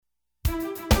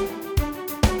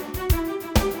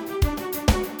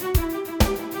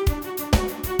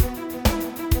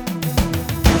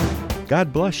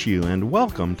God bless you and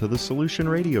welcome to the Solution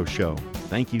Radio Show.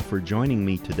 Thank you for joining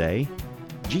me today.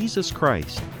 Jesus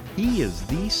Christ, He is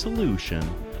the solution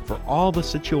for all the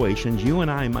situations you and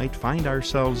I might find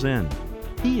ourselves in.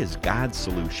 He is God's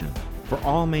solution for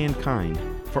all mankind,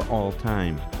 for all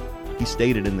time. He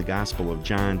stated in the Gospel of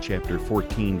John, chapter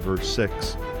 14, verse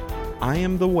 6, I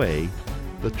am the way,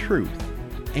 the truth,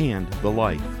 and the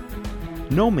life.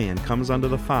 No man comes unto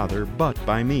the Father but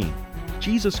by me.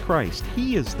 Jesus Christ,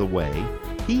 He is the way,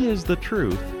 He is the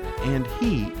truth, and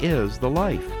He is the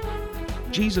life.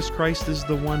 Jesus Christ is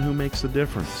the one who makes a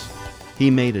difference.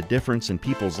 He made a difference in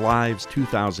people's lives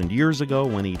 2,000 years ago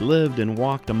when He lived and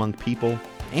walked among people,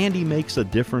 and He makes a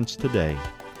difference today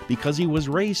because He was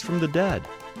raised from the dead,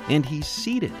 and He's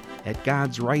seated at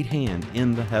God's right hand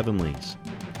in the heavenlies.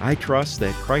 I trust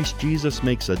that Christ Jesus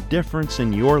makes a difference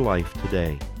in your life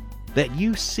today, that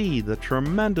you see the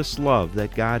tremendous love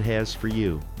that God has for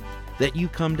you, that you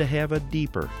come to have a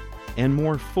deeper and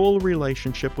more full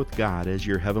relationship with God as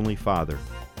your Heavenly Father,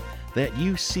 that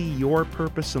you see your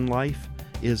purpose in life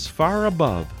is far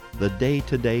above the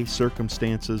day-to-day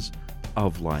circumstances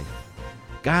of life.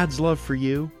 God's love for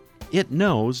you, it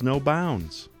knows no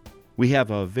bounds. We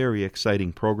have a very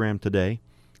exciting program today.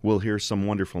 We'll hear some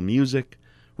wonderful music,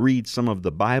 read some of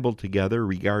the Bible together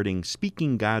regarding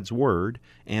speaking God's Word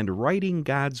and writing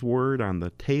God's Word on the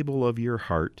table of your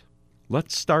heart.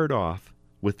 Let's start off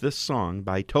with this song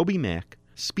by Toby Mac,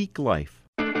 Speak Life.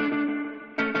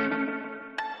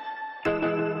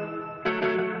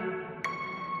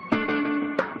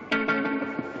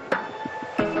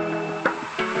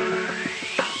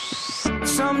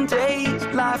 Some days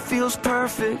life feels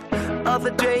perfect,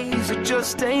 other days it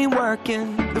just ain't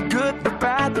working. The good, the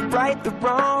bad, the right, the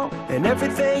wrong, and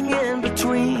everything in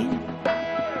between.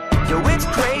 Yo, it's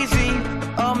crazy,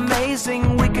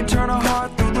 amazing, we can turn our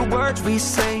heart through the words we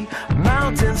say.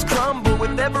 Mountains crumble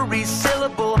with every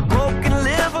syllable, hope can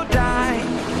live or die.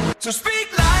 So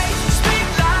speak life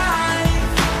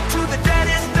to the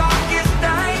deadest, darkest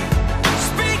night.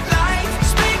 Speak life,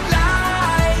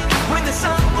 when the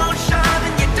sun won't shine.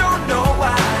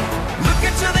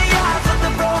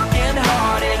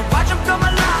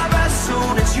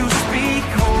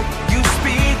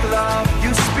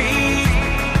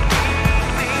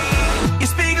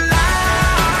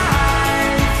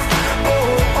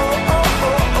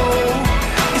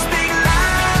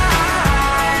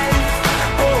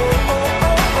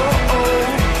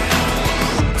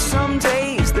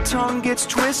 Gets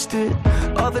twisted.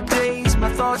 Other days my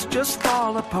thoughts just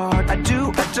fall apart. I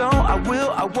do, I don't, I will,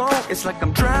 I won't. It's like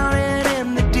I'm drowning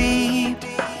in the deep.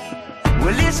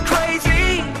 Well, it's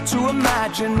crazy to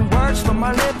imagine words from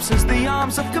my lips as the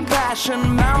arms of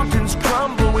compassion. Mountains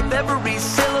crumble with every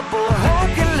syllable.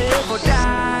 Hope can live or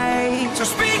die. So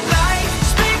speak life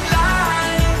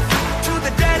to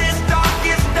the deadest,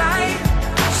 darkest night.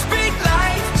 Speak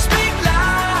life,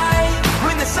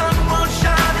 when the sun won't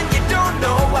shine and you don't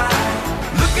know why.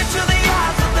 To the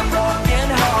eyes of the broken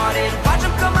hearted, watch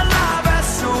them come alive as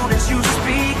soon as you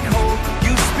speak hope,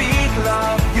 you speak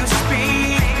love, you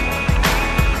speak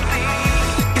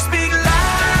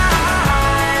life.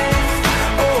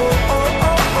 Oh, oh,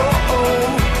 oh, oh, oh.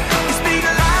 You speak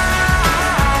life.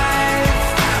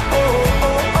 Oh,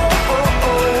 oh, oh, oh,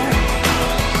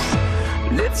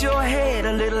 oh. Lift your head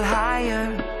a little higher,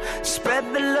 spread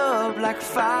the love like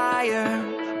fire.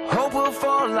 Hope will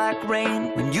fall like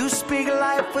rain when you speak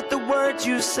life with the words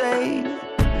you say.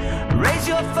 Raise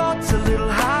your thoughts a little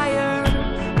higher.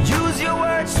 Use your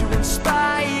words to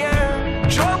inspire.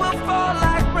 Joy will fall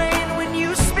like rain when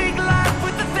you speak life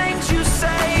with the things you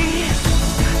say.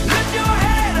 Lift your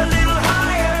head a little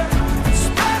higher.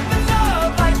 Spread the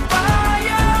love like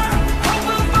fire. Hope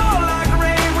will fall like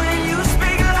rain when you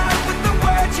speak life with the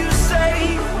words you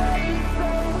say.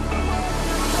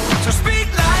 So speak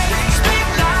life.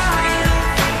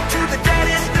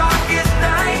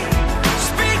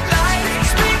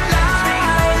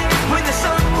 When the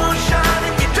sun won't shine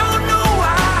and you don't know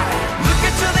why. Look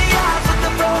into the eyes of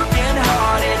the broken heart.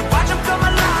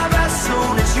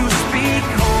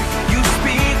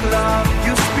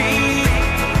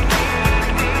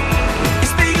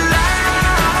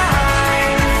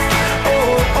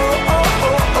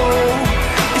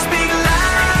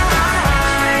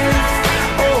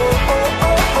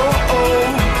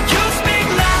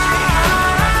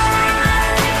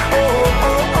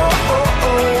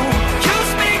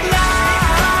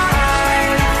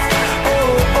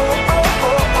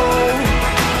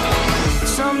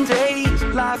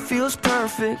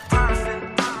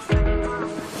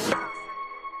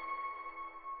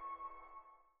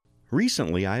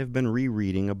 Recently, I have been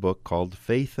rereading a book called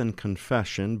Faith and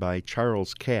Confession by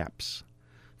Charles Capps.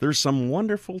 There's some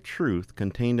wonderful truth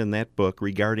contained in that book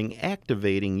regarding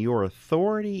activating your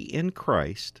authority in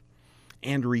Christ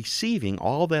and receiving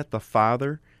all that the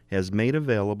Father has made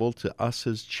available to us,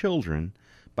 His children,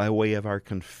 by way of our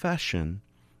confession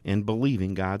and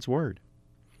believing God's Word.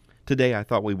 Today, I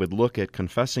thought we would look at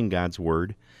confessing God's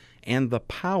Word and the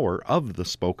power of the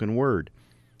spoken Word.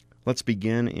 Let's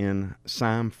begin in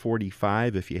Psalm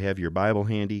 45, if you have your Bible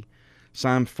handy.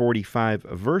 Psalm 45,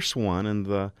 verse 1, and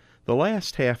the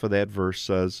last half of that verse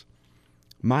says,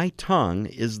 "My tongue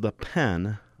is the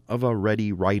pen of a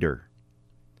ready writer."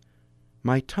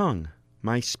 My tongue,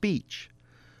 my speech,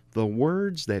 the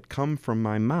words that come from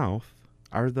my mouth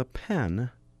are the pen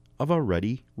of a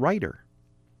ready writer.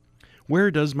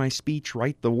 Where does my speech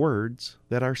write the words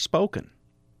that are spoken?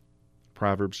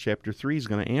 Proverbs chapter 3 is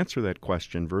going to answer that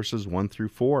question, verses 1 through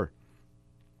 4.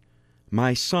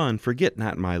 My son, forget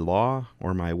not my law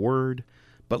or my word,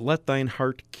 but let thine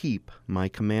heart keep my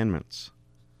commandments.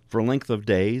 For length of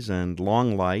days and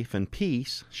long life and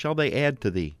peace shall they add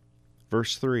to thee.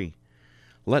 Verse 3.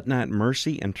 Let not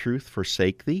mercy and truth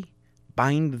forsake thee.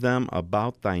 Bind them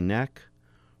about thy neck.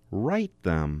 Write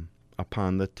them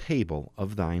upon the table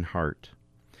of thine heart.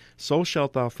 So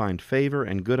shalt thou find favor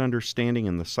and good understanding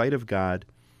in the sight of God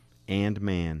and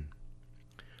man.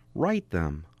 Write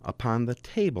them upon the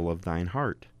table of thine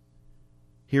heart.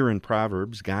 Here in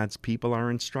Proverbs, God's people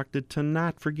are instructed to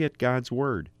not forget God's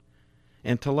word,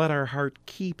 and to let our heart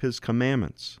keep His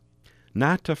commandments,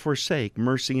 not to forsake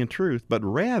mercy and truth, but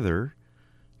rather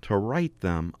to write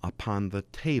them upon the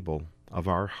table of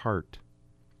our heart.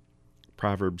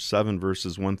 Proverbs 7,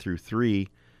 verses 1 through 3,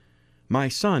 My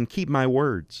son, keep my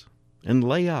words, and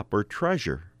lay up or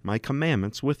treasure my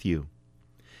commandments with you.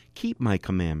 Keep my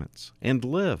commandments, and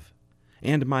live,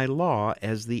 and my law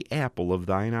as the apple of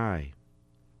thine eye.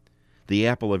 The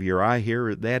apple of your eye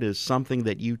here, that is something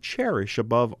that you cherish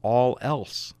above all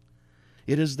else.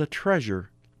 It is the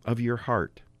treasure of your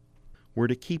heart. We're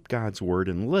to keep God's word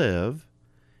and live,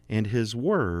 and His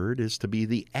word is to be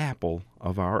the apple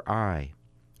of our eye.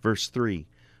 Verse 3,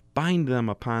 Bind them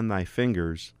upon thy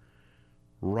fingers.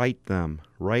 Write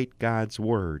God's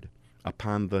word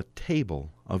upon the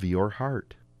table of your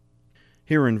heart.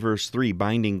 Here in verse 3,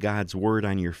 binding God's word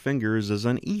on your fingers is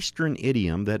an Eastern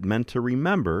idiom that meant to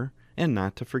remember and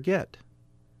not to forget.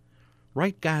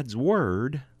 Write God's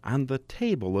word on the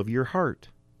table of your heart.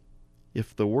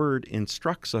 If the word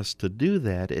instructs us to do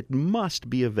that, it must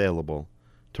be available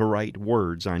to write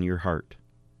words on your heart.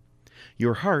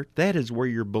 Your heart, that is where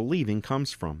your believing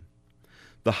comes from.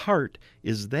 The heart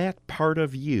is that part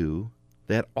of you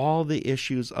that all the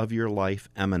issues of your life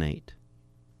emanate.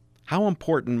 How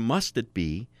important must it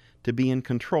be to be in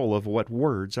control of what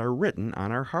words are written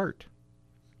on our heart?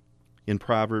 In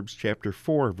Proverbs chapter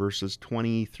 4, verses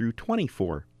 20 through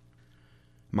 24,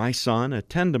 My son,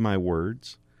 attend to my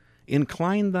words,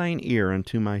 incline thine ear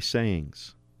unto my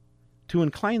sayings. To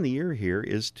incline the ear here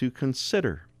is to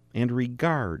consider and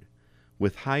regard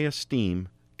with high esteem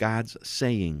God's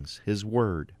sayings, His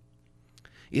word.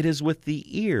 It is with the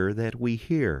ear that we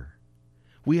hear.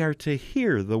 We are to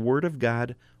hear the word of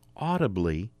God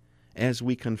audibly as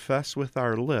we confess with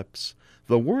our lips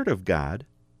the word of God,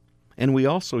 and we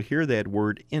also hear that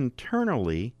word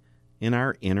internally in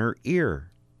our inner ear,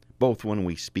 both when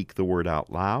we speak the word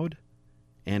out loud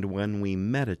and when we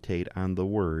meditate on the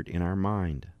word in our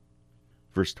mind.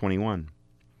 Verse 21,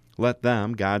 Let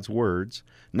them, God's words,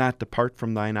 not depart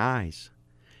from thine eyes.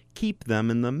 Keep them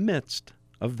in the midst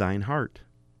of thine heart.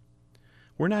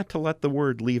 We're not to let the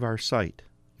word leave our sight.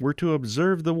 We're to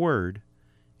observe the word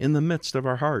in the midst of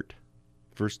our heart.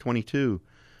 Verse 22,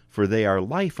 For they are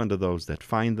life unto those that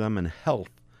find them, and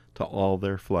health to all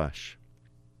their flesh.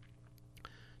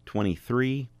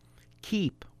 23,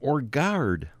 Keep or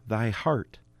guard thy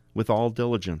heart with all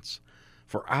diligence,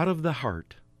 for out of the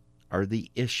heart are the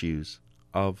issues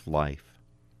of life.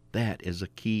 That is a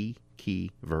key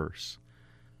verse.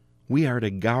 We are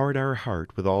to guard our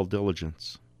heart with all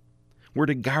diligence. We're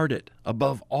to guard it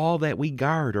above all that we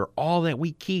guard or all that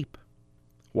we keep.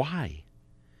 Why?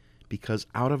 Because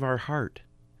out of our heart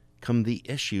come the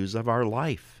issues of our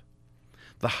life.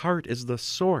 The heart is the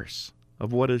source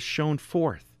of what is shown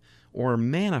forth or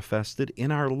manifested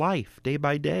in our life day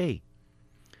by day.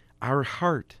 Our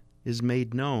heart is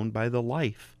made known by the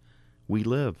life we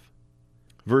live.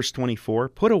 Verse 24,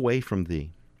 Put away from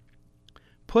thee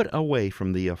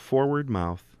a forward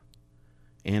mouth,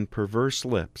 and perverse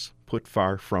lips put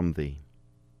far from thee.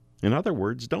 In other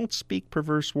words, don't speak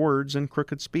perverse words and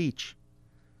crooked speech.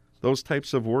 Those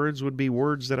types of words would be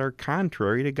words that are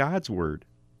contrary to God's word.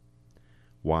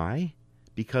 Why?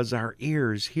 Because our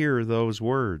ears hear those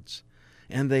words,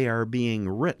 and they are being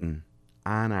written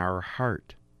on our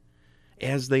heart.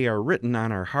 As they are written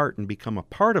on our heart and become a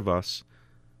part of us,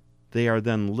 they are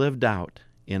then lived out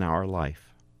in our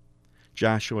life.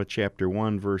 Joshua chapter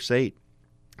 1, verse 8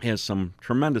 has some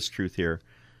tremendous truth here.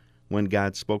 When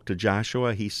God spoke to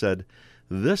Joshua, he said,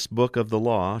 "This book of the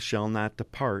law shall not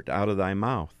depart out of thy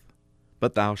mouth,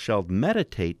 but thou shalt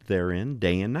meditate therein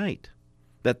day and night,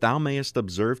 that thou mayest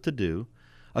observe to do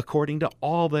according to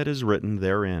all that is written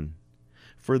therein.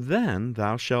 For then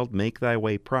thou shalt make thy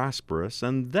way prosperous,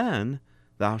 and then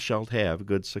thou shalt have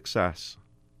good success."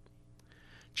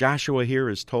 Joshua here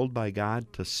is told by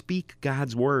God to speak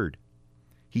God's word.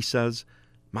 He says,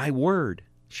 "My word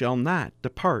shall not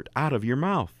depart out of your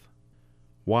mouth."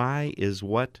 Why is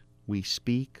what we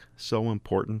speak so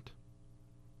important?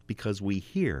 Because we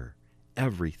hear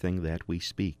everything that we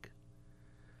speak.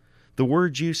 The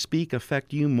words you speak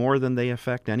affect you more than they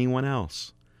affect anyone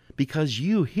else, because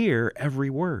you hear every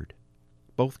word,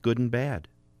 both good and bad.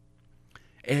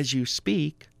 As you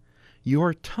speak,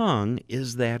 your tongue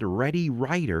is that ready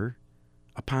writer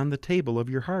upon the table of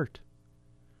your heart.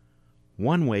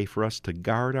 One way for us to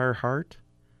guard our heart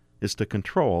is to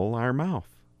control our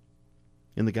mouth.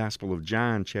 In the Gospel of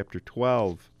John, chapter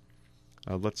 12,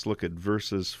 let's look at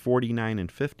verses 49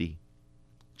 and 50.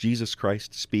 Jesus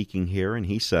Christ speaking here, and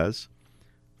he says,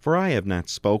 "For I have not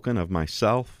spoken of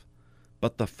myself,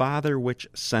 but the Father which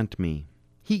sent me.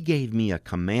 He gave me a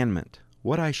commandment,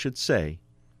 what I should say,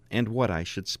 and what I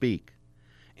should speak.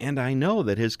 And I know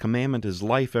that his commandment is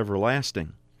life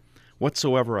everlasting.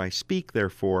 Whatsoever I speak,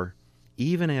 therefore,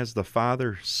 even as the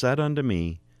Father said unto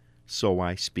me, so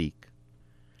I speak."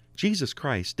 Jesus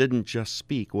Christ didn't just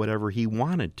speak whatever he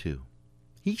wanted to.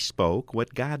 He spoke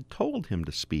what God told him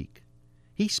to speak.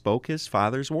 He spoke his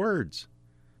Father's words.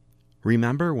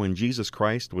 Remember when Jesus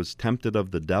Christ was tempted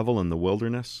of the devil in the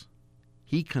wilderness?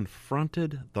 He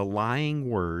confronted the lying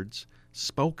words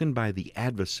spoken by the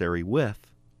adversary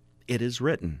with, "It is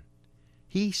written."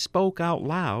 He spoke out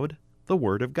loud the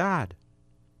Word of God.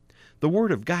 The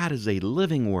Word of God is a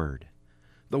living Word.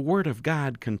 The Word of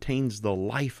God contains the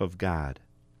life of God.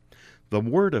 The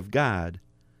Word of God,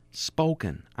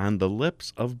 spoken on the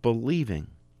lips of believing,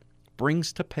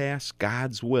 brings to pass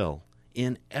God's will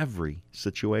in every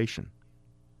situation.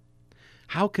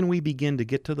 How can we begin to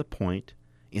get to the point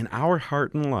in our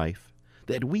heart and life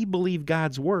that we believe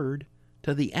God's Word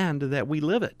to the end that we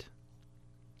live it?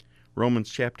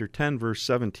 Romans chapter 10, verse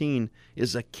 17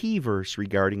 is a key verse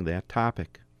regarding that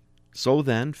topic. "So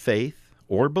then, faith,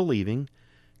 or believing,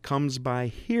 comes by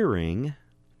hearing,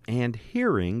 and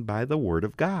hearing by the Word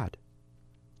of God."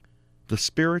 The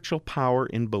spiritual power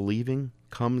in believing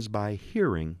comes by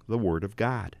hearing the Word of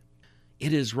God.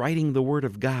 It is writing the Word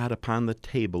of God upon the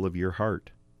table of your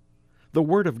heart. The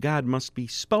Word of God must be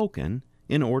spoken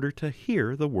in order to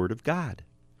hear the Word of God.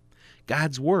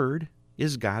 God's Word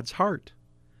is God's heart.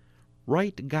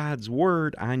 Write God's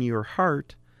Word on your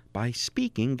heart by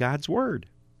speaking God's Word.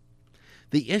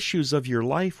 The issues of your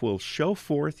life will show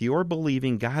forth your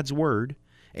believing God's Word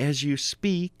as you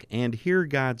speak and hear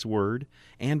God's Word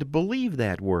and believe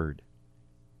that Word.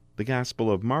 The Gospel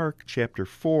of Mark, chapter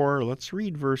 4, let's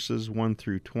read verses 1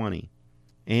 through 20.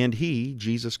 "And he,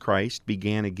 Jesus Christ,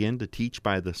 began again to teach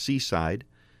by the seaside,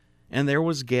 and there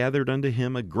was gathered unto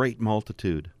him a great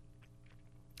multitude,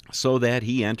 so that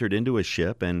he entered into a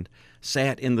ship and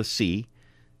sat in the sea,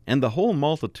 and the whole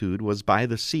multitude was by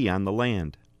the sea on the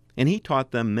land. And he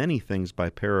taught them many things by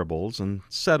parables, and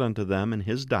said unto them in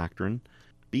his doctrine,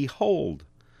 Behold,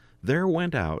 there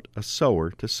went out a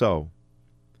sower to sow.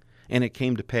 And it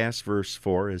came to pass," verse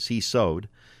 4, "as he sowed,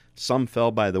 some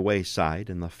fell by the wayside,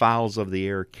 and the fowls of the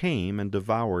air came and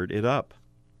devoured it up.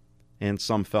 And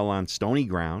some fell on stony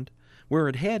ground, where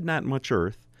it had not much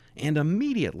earth, and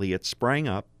immediately it sprang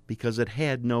up, because it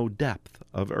had no depth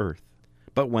of earth.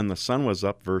 But when the sun was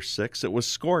up," verse 6, "it was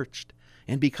scorched,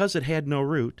 and because it had no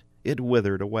root, it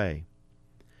withered away.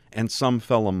 And some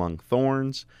fell among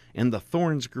thorns, and the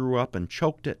thorns grew up and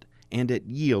choked it, and it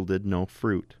yielded no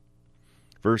fruit."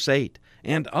 Verse 8,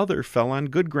 "And other fell on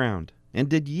good ground, and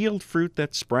did yield fruit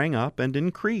that sprang up and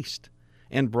increased,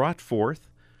 and brought forth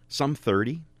some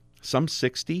 30, some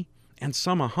 60, and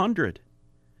some 100.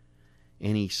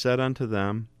 And he said unto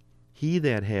them, He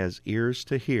that has ears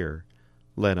to hear,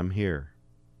 let him hear.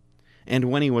 And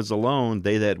when he was alone,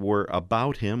 they that were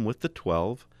about him with the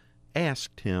 12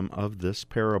 asked him of this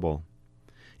parable.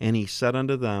 And he said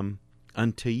unto them,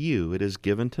 Unto you it is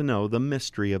given to know the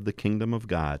mystery of the kingdom of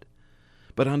God,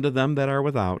 but unto them that are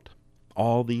without,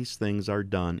 all these things are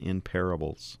done in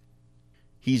parables."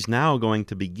 He's now going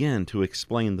to begin to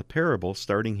explain the parable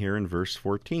starting here in verse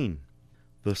 14.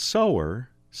 The sower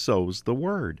sows the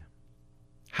word.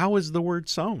 How is the word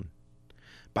sown?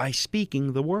 By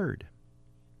speaking the word.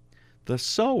 The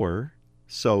sower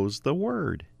sows the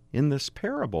word. In this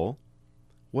parable,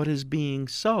 what is being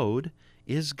sowed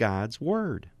is God's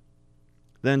word.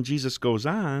 Then Jesus goes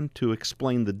on to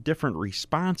explain the different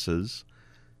responses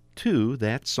to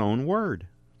that sown word.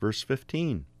 Verse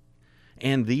 15.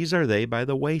 And these are they by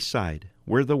the wayside,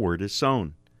 where the word is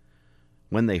sown.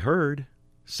 When they heard,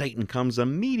 Satan comes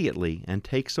immediately and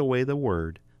takes away the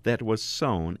word that was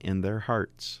sown in their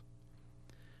hearts.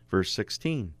 Verse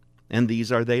 16. And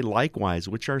these are they likewise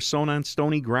which are sown on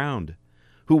stony ground,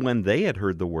 who when they had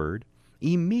heard the word,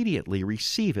 immediately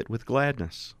receive it with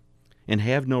gladness, and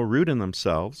have no root in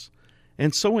themselves,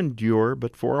 and so endure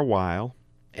but for a while.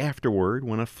 Afterward,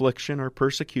 when affliction or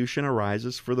persecution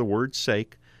arises for the word's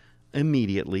sake,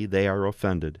 immediately they are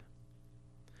offended.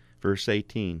 Verse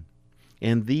 18.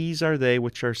 And these are they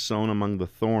which are sown among the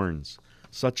thorns,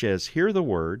 such as hear the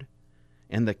word,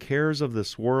 and the cares of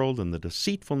this world, and the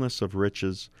deceitfulness of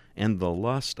riches, and the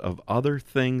lust of other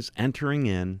things entering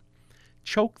in,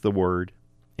 choke the word,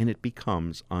 and it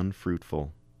becomes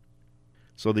unfruitful.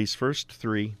 So these first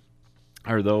three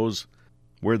are those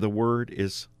where the word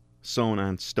is sown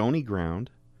on stony ground,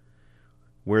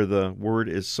 where the word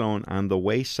is sown on the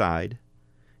wayside,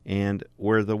 and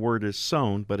where the word is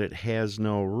sown, but it has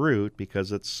no root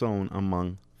because it's sown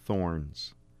among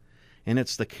thorns. And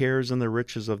it's the cares and the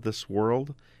riches of this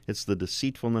world, it's the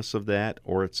deceitfulness of that,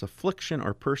 or it's affliction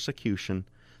or persecution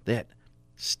that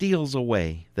steals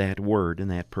away that word in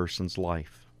that person's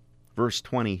life. Verse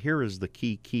 20, here is the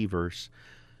key verse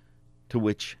to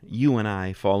which you and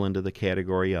I fall into the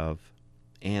category of,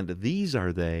 and these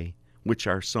are they which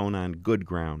are sown on good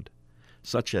ground,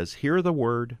 such as hear the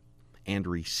word, and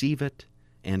receive it,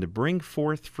 and bring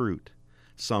forth fruit,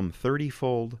 some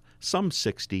 30-fold, some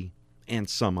 60, and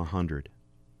some 100.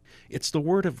 It's the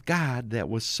word of God that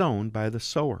was sown by the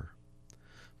sower.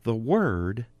 The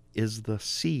word is the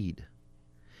seed.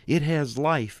 It has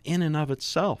life in and of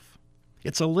itself.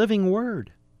 It's a living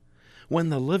word. When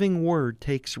the living word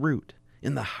takes root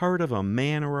in the heart of a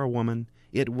man or a woman,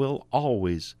 it will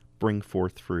always bring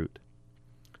forth fruit.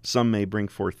 Some may bring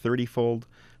forth 30-fold,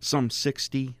 some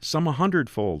 60, some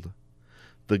 100-fold.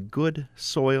 The good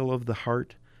soil of the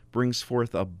heart brings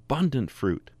forth abundant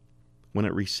fruit when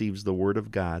it receives the word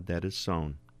of God that is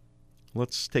sown.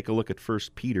 Let's take a look at 1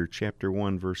 Peter chapter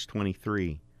 1, verse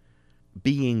 23.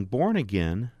 Being born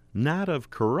again, not of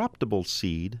corruptible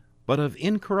seed, but of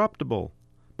incorruptible,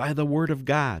 by the word of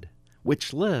God,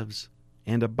 which lives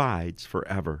and abides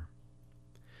forever.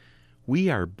 We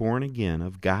are born again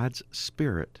of God's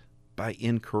Spirit by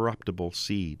incorruptible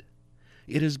seed.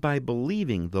 It is by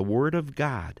believing the Word of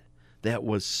God that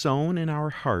was sown in our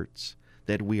hearts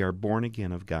that we are born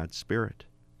again of God's Spirit.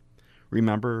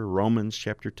 Remember Romans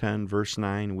chapter 10, verse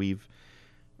 9. We've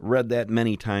read that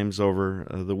many times over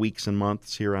the weeks and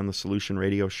months here on the Solution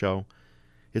Radio Show.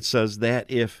 It says that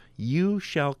if you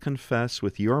shall confess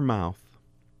with your mouth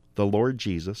the Lord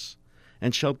Jesus,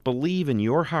 and shalt believe in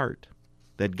your heart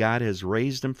that God has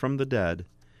raised him from the dead,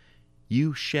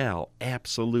 you shall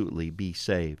absolutely be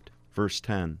saved. Verse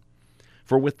 10,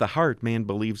 for with the heart man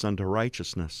believes unto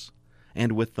righteousness,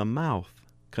 and with the mouth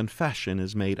confession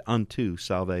is made unto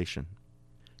salvation.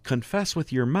 Confess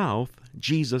with your mouth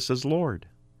Jesus is Lord.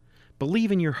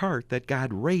 Believe in your heart that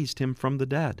God raised him from the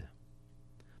dead.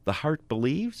 The heart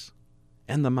believes,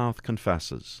 and the mouth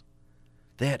confesses.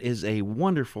 That is a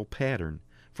wonderful pattern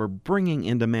for bringing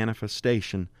into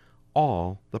manifestation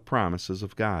all the promises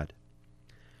of God.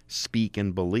 Speak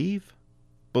and believe,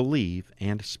 believe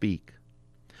and speak.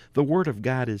 The Word of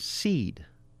God is seed,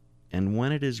 and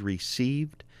when it is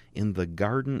received in the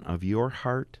garden of your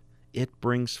heart, it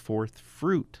brings forth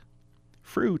fruit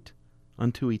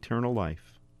unto eternal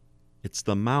life. It's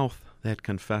the mouth that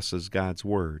confesses God's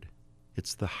Word.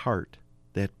 It's the heart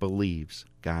that believes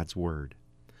God's Word.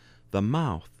 The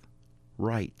mouth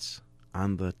writes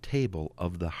on the table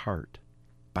of the heart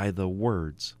by the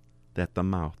words that the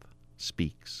mouth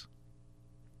speaks.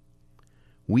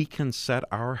 We can set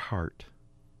our heart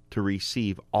to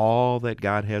receive all that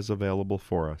God has available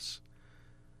for us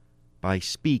by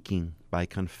speaking, by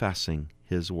confessing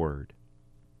His Word.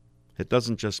 It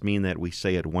doesn't just mean that we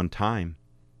say it one time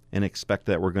and expect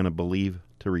that we're going to believe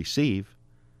to receive.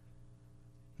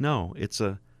 No, it's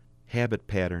a habit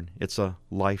pattern. It's a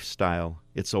lifestyle.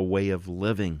 It's a way of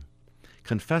living.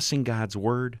 Confessing God's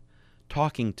Word,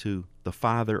 talking to the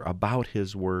Father about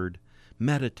His Word,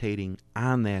 meditating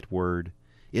on that Word,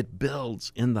 it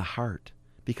builds in the heart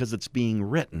because it's being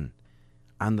written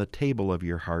on the table of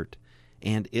your heart,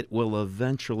 and it will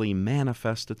eventually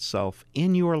manifest itself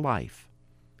in your life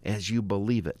as you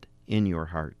believe it in your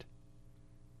heart.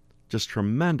 Just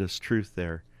tremendous truth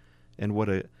there, and what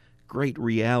a great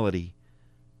reality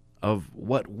of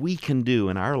what we can do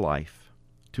in our life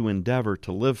to endeavor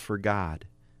to live for God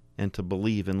and to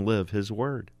believe and live His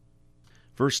Word.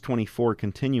 Verse 24,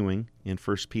 continuing in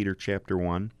 1 Peter chapter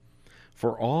 1,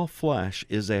 "For all flesh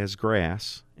is as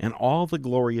grass, and all the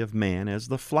glory of man as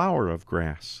the flower of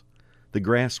grass. The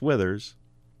grass withers,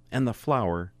 and the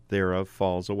flower thereof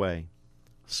falls away."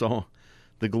 So,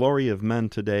 the glory of men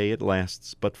today, it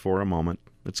lasts but for a moment.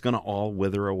 It's going to all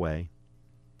wither away.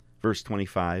 Verse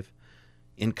 25,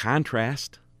 in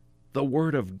contrast, the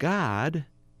Word of God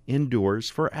endures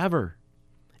forever.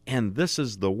 And this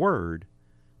is the Word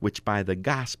which by the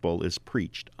gospel is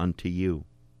preached unto you.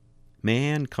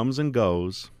 Man comes and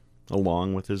goes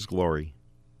along with his glory,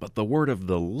 but the Word of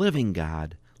the living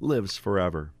God lives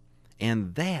forever.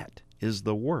 And that is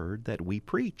the Word that we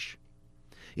preach.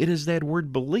 It is that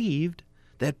Word believed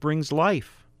that brings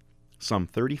life, some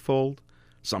 30-fold,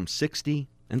 some 60,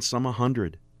 and some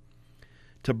 100.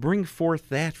 To bring forth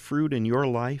that fruit in your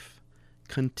life,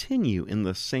 continue in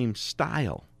the same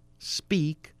style.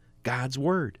 Speak God's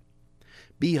Word.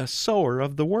 Be a sower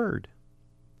of the Word.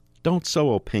 Don't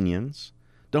sow opinions.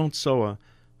 Don't sow a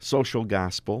social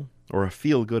gospel or a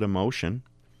feel-good emotion.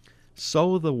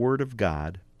 Sow the Word of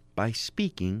God by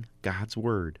speaking God's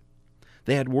Word.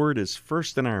 That Word is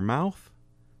first in our mouth,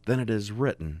 then it is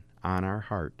written on our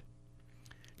heart.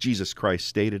 Jesus Christ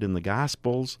stated in the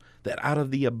Gospels that out of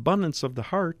the abundance of the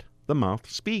heart, the mouth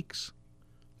speaks.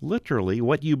 Literally,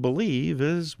 what you believe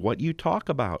is what you talk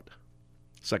about.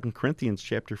 2 Corinthians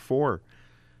chapter 4,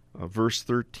 verse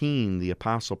 13, the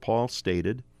Apostle Paul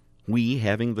stated, "We,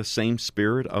 having the same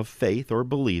spirit of faith or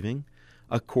believing,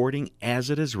 according as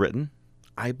it is written,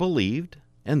 I believed,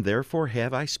 and therefore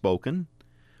have I spoken.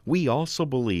 We also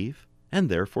believe, and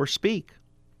therefore speak."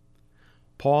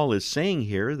 Paul is saying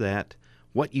here that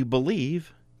what you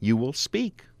believe, you will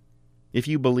speak. If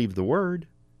you believe the Word,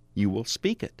 you will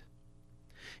speak it.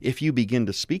 If you begin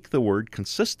to speak the Word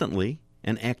consistently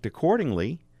and act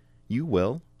accordingly, you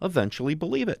will eventually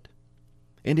believe it.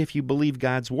 And if you believe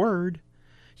God's Word,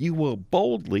 you will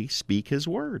boldly speak His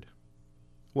Word.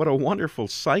 What a wonderful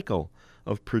cycle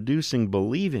of producing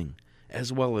believing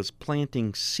as well as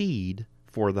planting seed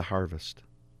for the harvest.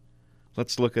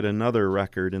 Let's look at another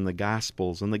record in the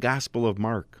Gospels, in the Gospel of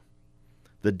Mark.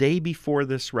 The day before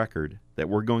this record that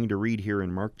we're going to read here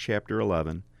in Mark chapter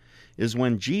 11 is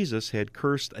when Jesus had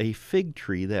cursed a fig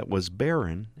tree that was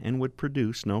barren and would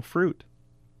produce no fruit.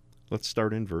 Let's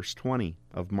start in verse 20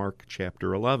 of Mark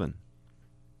chapter 11.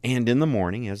 "And in the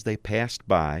morning, as they passed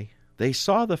by, they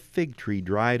saw the fig tree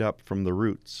dried up from the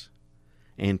roots.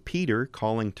 And Peter,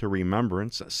 calling to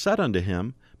remembrance, said unto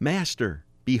him, Master,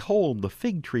 behold the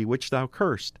fig tree which thou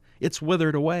cursed, it's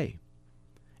withered away.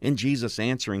 And Jesus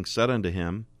answering said unto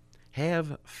him,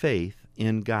 Have faith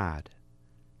in God."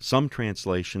 Some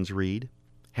translations read,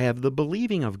 "Have the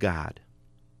believing of God."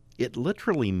 It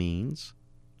literally means,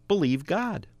 believe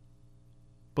God.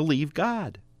 Believe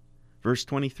God. Verse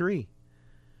 23,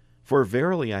 "For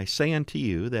verily I say unto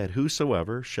you, that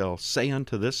whosoever shall say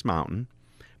unto this mountain,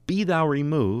 Be thou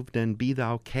removed, and be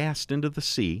thou cast into the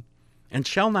sea, and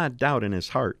shall not doubt in his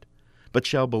heart, but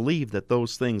shall believe that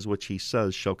those things which he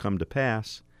says shall come to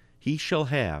pass, he shall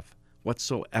have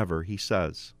whatsoever he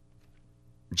says."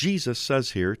 Jesus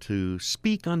says here to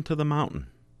speak unto the mountain.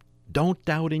 Don't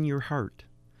doubt in your heart.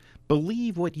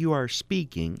 Believe what you are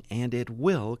speaking, and it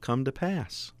will come to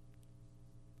pass.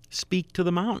 Speak to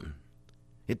the mountain.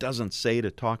 It doesn't say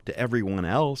to talk to everyone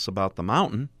else about the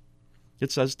mountain.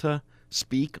 It says to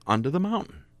speak unto the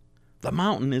mountain. The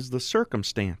mountain is the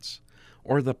circumstance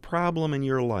or the problem in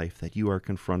your life that you are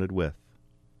confronted with.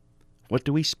 What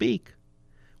do we speak?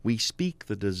 We speak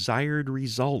the desired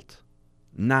result,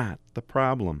 not the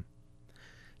problem.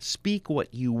 Speak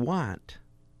what you want,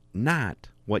 not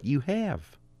what you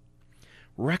have.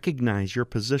 Recognize your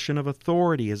position of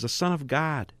authority as a son of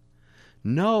God.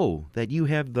 Know that you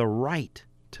have the right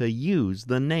to use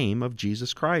the name of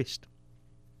Jesus Christ.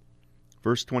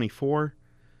 Verse 24,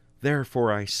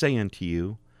 "Therefore I say unto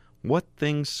you, what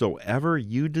things soever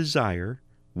you desire,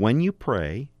 when you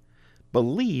pray,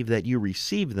 believe that you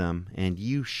receive them, and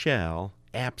you shall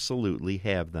absolutely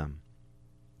have them."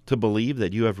 To believe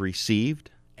that you have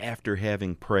received after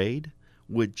having prayed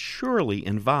would surely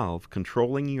involve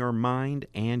controlling your mind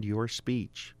and your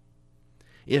speech.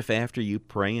 If after you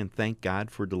pray and thank God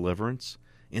for deliverance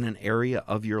in an area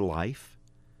of your life,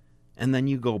 and then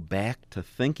you go back to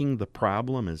thinking the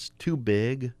problem is too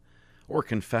big, or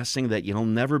confessing that you'll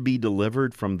never be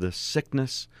delivered from this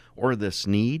sickness or this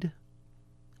need,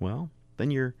 well, then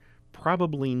you're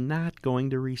probably not going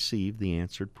to receive the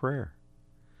answered prayer.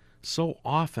 So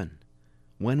often,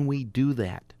 when we do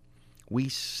that, we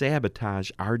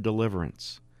sabotage our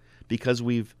deliverance because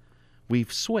we've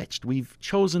switched. We've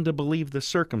chosen to believe the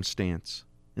circumstance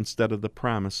instead of the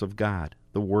promise of God,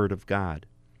 the Word of God.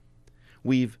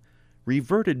 We've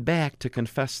reverted back to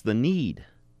confess the need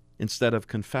instead of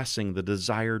confessing the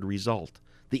desired result,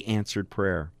 the answered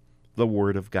prayer, the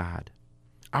Word of God.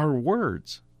 Our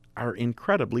words are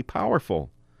incredibly powerful.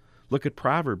 Look at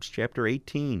Proverbs chapter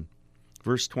 18,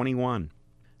 verse 21.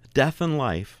 Death and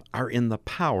life are in the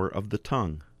power of the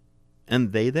tongue,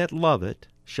 and they that love it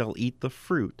shall eat the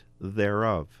fruit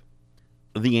thereof.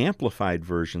 The Amplified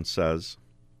Version says,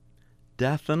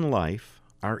 Death and life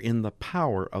are in the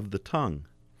power of the tongue,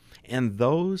 and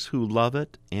those who love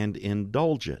it and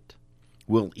indulge it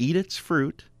will eat its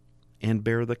fruit and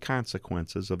bear the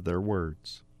consequences of their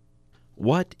words.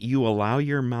 What you allow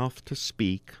your mouth to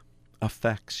speak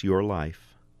affects your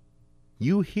life.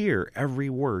 You hear every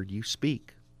word you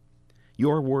speak.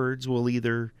 Your words will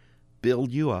either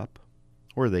build you up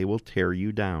or they will tear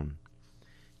you down.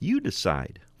 You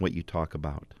decide what you talk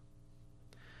about.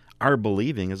 Our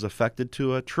believing is affected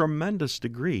to a tremendous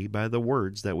degree by the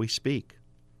words that we speak.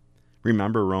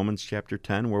 Remember Romans chapter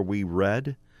 10 where we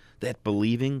read that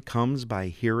believing comes by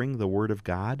hearing the Word of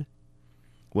God?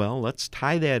 Well, let's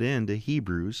tie that into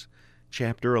Hebrews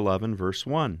chapter 11, verse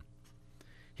 1.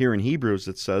 Here in Hebrews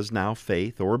it says, Now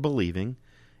faith, or believing,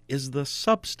 is the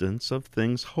substance of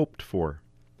things hoped for,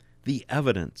 the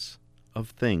evidence of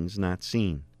things not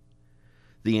seen.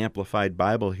 The Amplified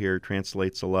Bible here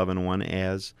translates 11:1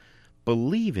 as,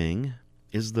 Believing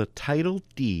is the title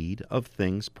deed of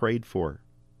things prayed for.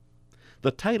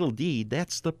 The title deed,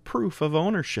 that's the proof of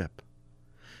ownership.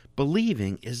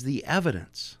 Believing is the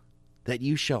evidence that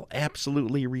you shall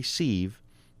absolutely receive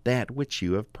that which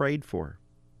you have prayed for.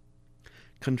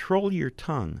 Control your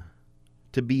tongue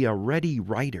to be a ready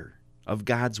writer of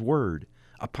God's Word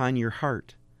upon your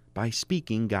heart by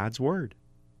speaking God's Word.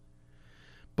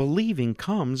 Believing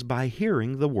comes by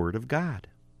hearing the Word of God.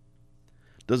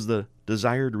 Does the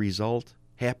desired result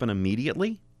happen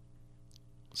immediately?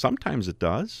 Sometimes it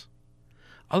does.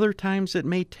 Other times it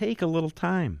may take a little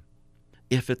time.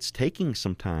 If it's taking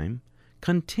some time,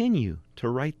 continue to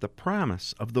write the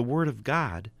promise of the Word of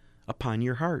God upon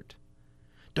your heart.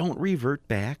 Don't revert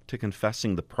back to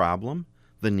confessing the problem,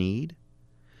 the need.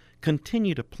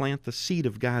 Continue to plant the seed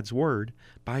of God's Word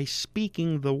by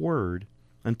speaking the Word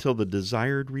until the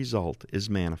desired result is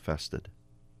manifested.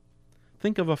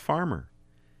 Think of a farmer.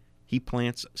 He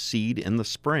plants seed in the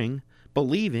spring,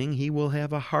 believing he will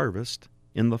have a harvest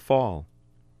in the fall.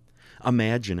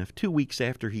 Imagine if 2 weeks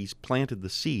after he's planted the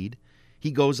seed, he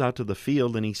goes out to the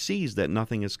field and he sees that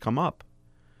nothing has come up.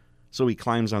 So he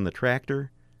climbs on the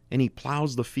tractor and he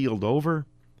plows the field over,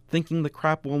 thinking the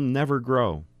crop will never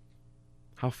grow.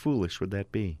 How foolish would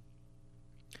that be?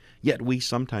 Yet we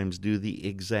sometimes do the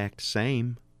exact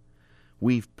same.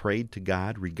 We've prayed to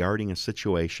God regarding a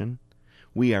situation.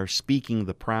 We are speaking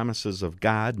the promises of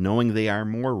God, knowing they are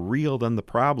more real than the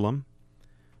problem.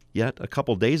 Yet a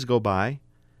couple days go by,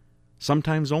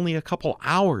 sometimes only a couple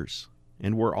hours,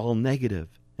 and we're all negative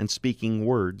and speaking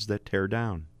words that tear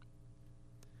down.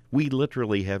 We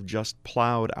literally have just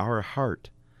plowed our heart,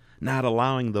 not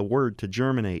allowing the Word to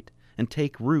germinate and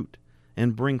take root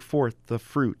and bring forth the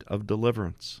fruit of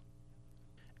deliverance.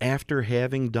 After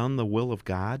having done the will of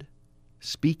God,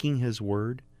 speaking His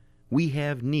Word, we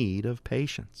have need of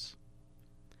patience.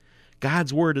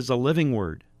 God's Word is a living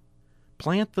Word.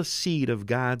 Plant the seed of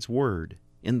God's Word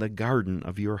in the garden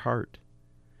of your heart.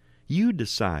 You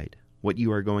decide what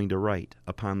you are going to write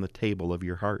upon the table of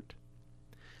your heart.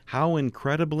 How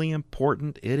incredibly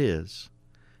important it is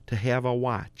to have a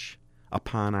watch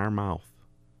upon our mouth.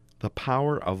 The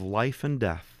power of life and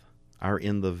death are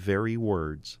in the very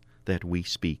words that we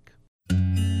speak.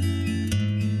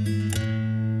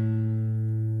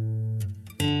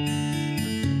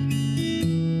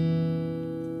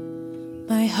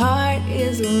 My heart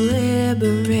is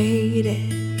liberated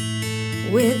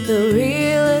with the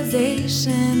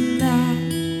realization that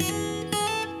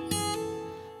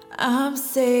I'm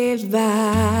saved by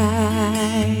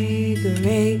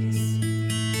grace.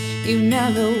 You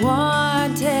never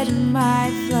wanted my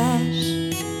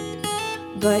flesh,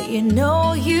 but you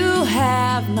know you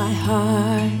have my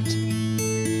heart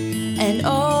and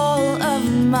all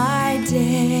of my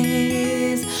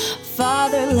days.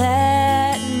 Father,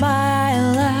 let my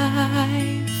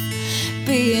life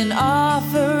be an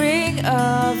offering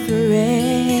of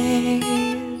praise.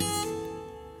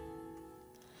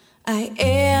 I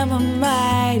am a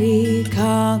mighty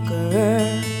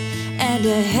conqueror and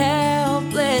a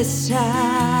helpless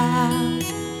child.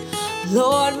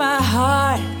 Lord, my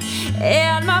heart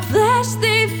and my flesh,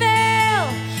 they fail,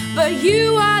 but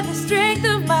you are the strength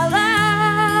of my life.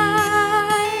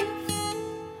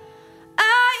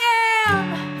 I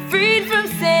am freed from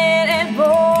sin and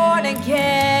born again.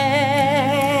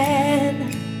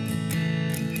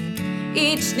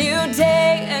 Each new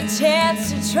day a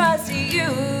chance to trust you.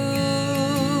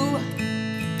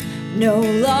 No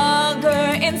longer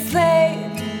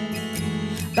enslaved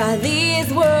by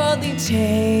these worldly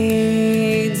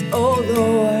chains. Oh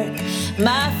Lord,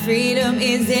 my freedom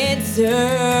is in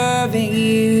serving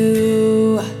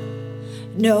you.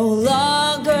 No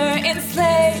longer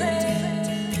enslaved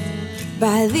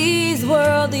by these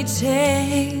worldly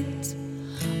chains.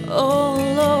 Oh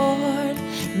Lord,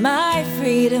 my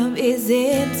freedom is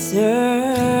in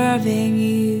serving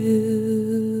you.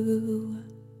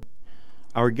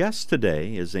 Our guest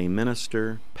today is a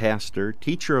minister, pastor,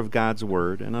 teacher of God's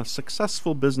Word, and a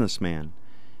successful businessman.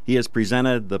 He has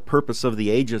presented the Purpose of the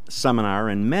Ages seminar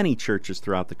in many churches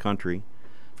throughout the country.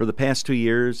 For the past 2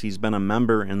 years, he's been a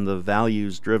member in the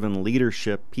Values-Driven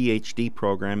Leadership PhD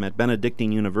program at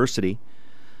Benedictine University.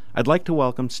 I'd like to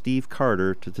welcome Steve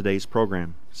Carter to today's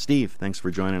program. Steve, thanks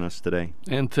for joining us today.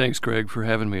 And thanks, Greg, for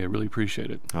having me. I really appreciate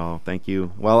it. Oh, thank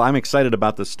you. Well, I'm excited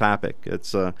about this topic.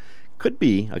 It's could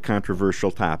be a controversial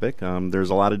topic.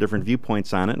 There's a lot of different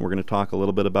viewpoints on it, and we're going to talk a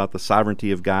little bit about the sovereignty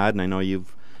of God, and I know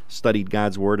you've studied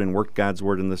God's Word and worked God's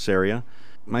Word in this area.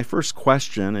 My first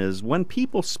question is, when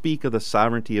people speak of the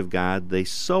sovereignty of God, they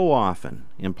so often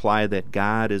imply that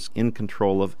God is in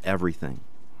control of everything,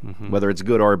 whether it's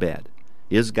good or bad.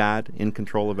 Is God in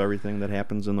control of everything that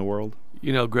happens in the world?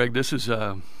 You know, Greg, this is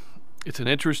it's an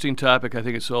interesting topic. I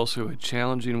think it's also a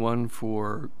challenging one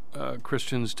for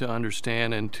Christians to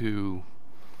understand and to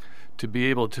be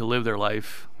able to live their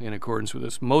life in accordance with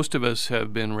this. Most of us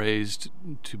have been raised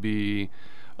to be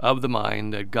of the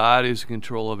mind that God is in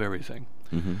control of everything.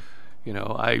 Mm-hmm. You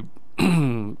know, I,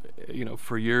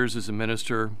 for years as a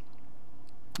minister,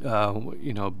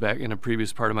 back in a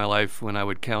previous part of my life when I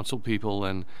would counsel people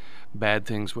and bad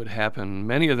things would happen,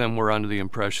 many of them were under the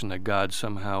impression that God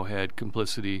somehow had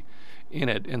complicity in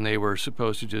it, and they were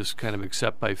supposed to just kind of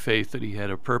accept by faith that he had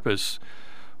a purpose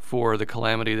for the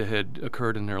calamity that had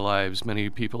occurred in their lives. Many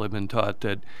people have been taught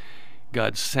that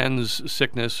God sends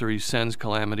sickness or he sends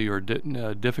calamity or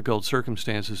difficult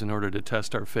circumstances in order to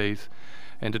test our faith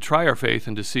and to try our faith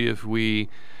and to see if we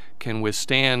can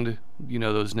withstand,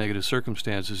 those negative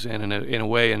circumstances. And in a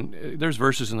way, and there's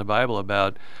verses in the Bible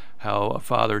about how a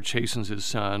father chastens his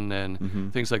son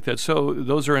and things like that. So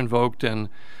those are invoked and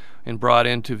brought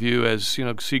into view as,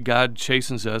 see, God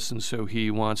chastens us, and so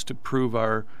he wants to prove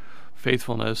our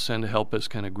faithfulness and to help us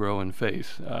kind of grow in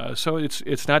faith. So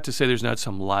it's not to say there's not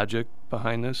some logic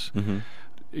behind this. Mm-hmm.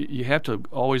 You have to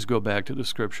always go back to the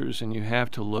Scriptures, and you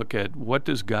have to look at what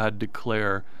does God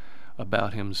declare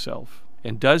about himself.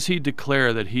 And does he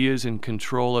declare that he is in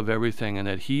control of everything and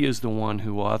that he is the one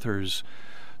who authors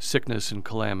sickness and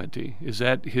calamity? Is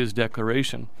that his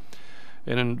declaration?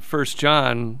 And in 1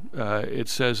 John, it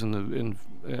says in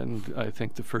I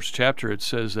think the first chapter, it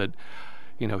says that,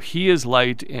 he is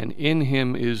light and in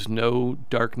him is no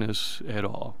darkness at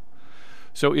all.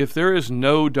 So if there is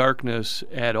no darkness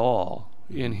at all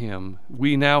in him,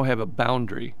 we now have a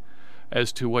boundary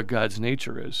as to what God's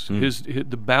nature is.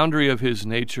 The boundary of his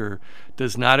nature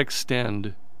does not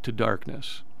extend to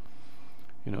darkness.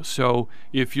 So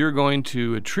if you're going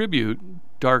to attribute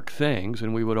dark things,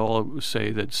 and we would all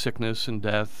say that sickness and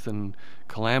death and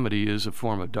calamity is a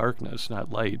form of darkness,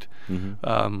 not light,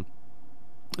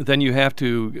 then you're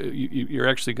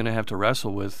actually going to have to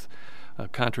wrestle with a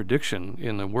contradiction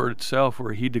in the Word itself,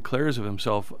 where he declares of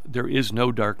himself, there is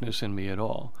no darkness in me at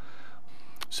all.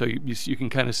 So you can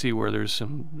kind of see where there's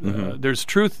some there's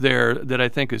truth there that I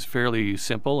think is fairly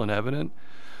simple and evident,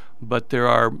 but there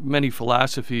are many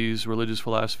philosophies, religious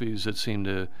philosophies, that seem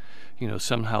to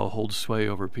somehow hold sway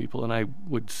over people, and I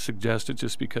would suggest it's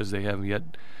just because they haven't yet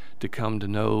to come to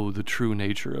know the true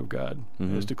nature of God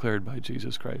as declared by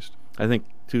Jesus Christ. I think,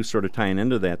 too, sort of tying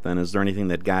into that then, is there anything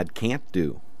that God can't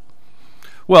do?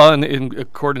 Well, in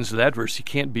accordance to that verse, he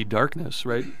can't be darkness,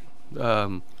 right?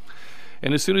 And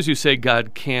as soon as you say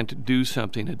God can't do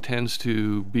something, it tends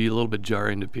to be a little bit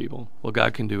jarring to people. Well,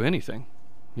 God can do anything.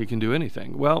 He can do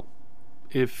anything. Well,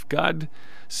 if God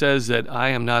says that I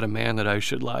am not a man that I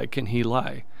should lie, can he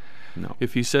lie? No.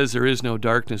 If he says there is no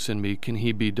darkness in me, can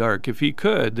he be dark? If he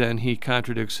could, then he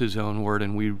contradicts his own word,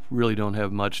 and we really don't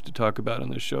have much to talk about on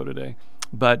this show today.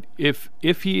 But if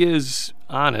he is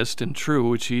honest and true,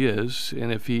 which he is,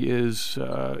 and if he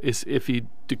if he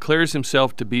declares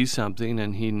himself to be something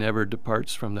and he never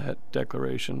departs from that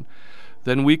declaration,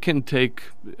 then we can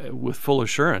take with full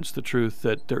assurance the truth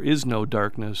that there is no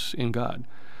darkness in God.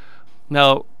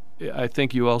 Now, I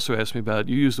think you also asked me about,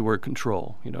 you used the word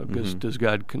control, does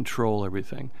God control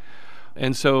everything?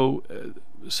 And so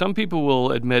some people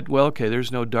will admit, well, okay,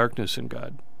 there's no darkness in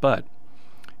God, but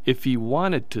if he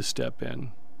wanted to step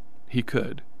in, he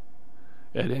could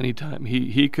at any time.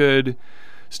 He could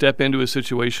step into a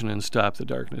situation and stop the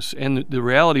darkness. And the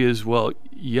reality is, well,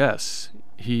 yes,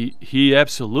 he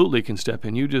absolutely can step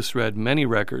in. You just read many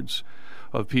records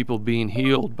of people being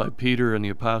healed by Peter and the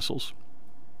apostles.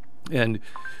 And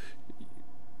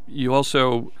you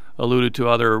also alluded to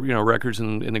other records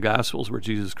in the Gospels where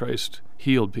Jesus Christ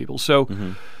healed people. So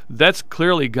that's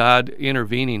clearly God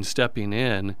intervening, stepping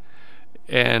in,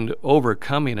 and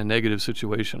overcoming a negative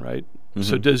situation, right?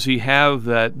 So does he have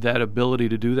that ability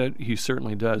to do that? He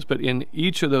certainly does. But in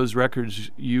each of those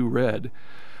records you read,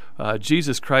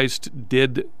 Jesus Christ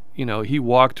did, he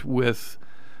walked with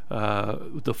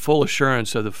the full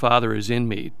assurance of the Father is in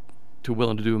me to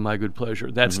will and to do my good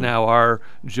pleasure. That's now our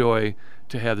joy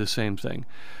to have the same thing.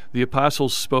 The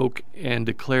apostles spoke and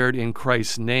declared in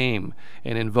Christ's name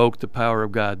and invoked the power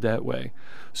of God that way.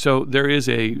 So there's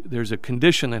a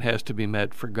condition that has to be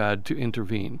met for God to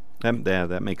intervene.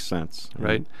 That makes sense.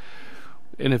 Right?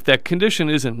 And if that condition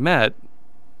isn't met,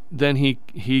 then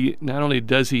he not only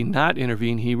does he not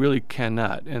intervene, he really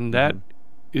cannot. And that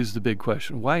is the big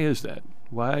question. Why is that?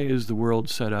 Why is the world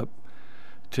set up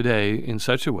today in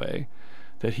such a way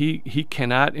that he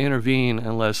cannot intervene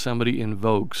unless somebody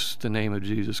invokes the name of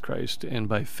Jesus Christ and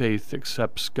by faith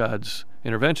accepts God's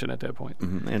intervention at that point?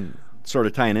 And sort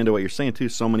of tying into what you're saying too,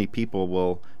 so many people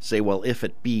will say, well, if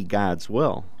it be God's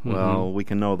will, well, we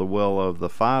can know the will of the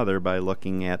Father by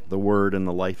looking at the Word and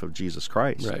the life of Jesus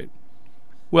Christ. Right.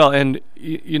 Well, and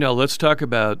let's talk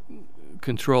about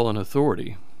control and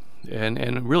authority,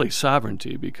 and really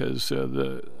sovereignty, because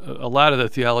a lot of the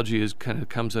theology kind of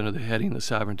comes under the heading the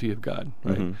sovereignty of God,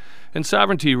 right? And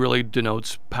sovereignty really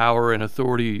denotes power and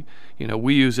authority.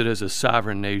 We use it as a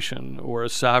sovereign nation or a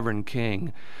sovereign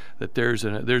king, that there's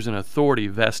an authority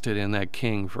vested in that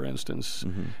king, for instance,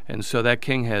 and so that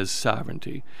king has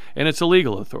sovereignty, and it's a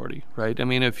legal authority, right? I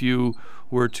mean, if you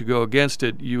were to go against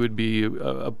it, you would be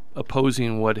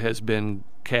opposing what has been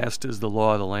cast as the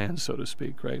law of the land, so to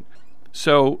speak, right?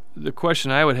 So the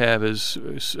question I would have is,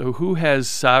 so who has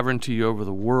sovereignty over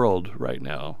the world right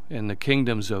now and the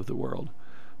kingdoms of the world?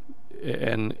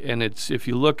 And it's, if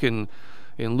you look in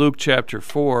Luke chapter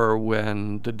 4,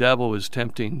 when the devil was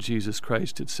tempting Jesus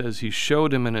Christ, it says he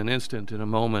showed him in an instant, in a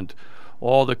moment,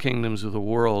 all the kingdoms of the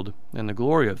world and the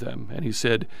glory of them. And he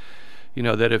said,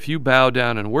 that if you bow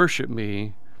down and worship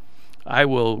me, I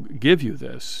will give you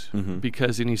this.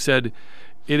 Because, and he said,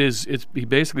 he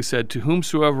basically said, to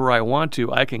whomsoever I want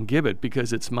to, I can give it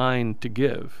because it's mine to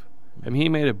give. I mean, he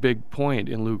made a big point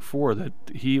in Luke 4 that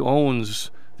he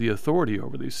owns the authority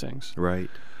over these things. Right.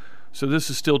 So this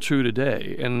is still true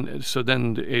today. And so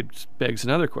then it begs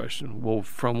another question. Well,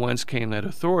 from whence came that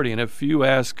authority? And if you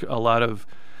ask a lot of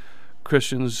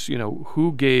Christians,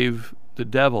 who gave the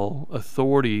devil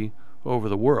authority over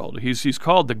the world? He's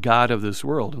called the God of this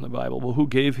world in the Bible. Well, who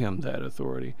gave him that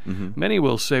authority? Many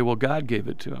will say, well, God gave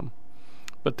it to him.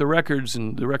 But the record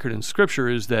in Scripture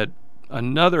is that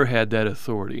another had that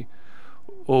authority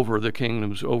over the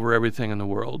kingdoms, over everything in the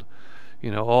world.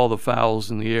 All the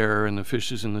fowls in the air and the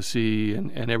fishes in the sea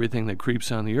and everything that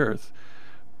creeps on the earth.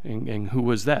 And who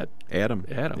was that? Adam.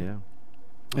 Yeah.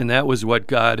 And that was what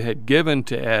God had given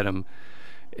to Adam,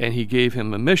 and he gave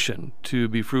him a mission to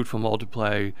be fruitful,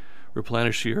 multiply,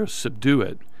 replenish the earth, subdue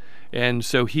it. And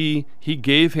so he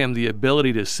gave him the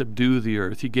ability to subdue the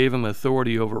earth. He gave him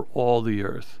authority over all the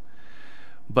earth.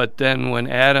 But then when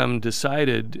Adam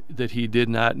decided that he did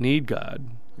not need God,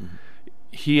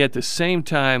 he, at the same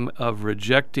time of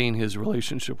rejecting his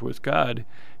relationship with God,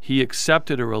 he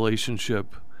accepted a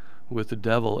relationship with the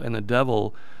devil, and the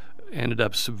devil ended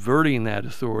up subverting that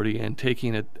authority and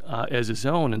taking it as his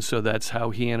own, and so that's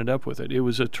how he ended up with it. It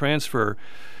was a transfer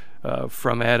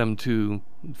from Adam to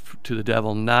the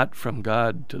devil, not from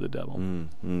God to the devil.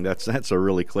 That's a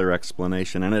really clear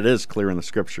explanation, and it is clear in the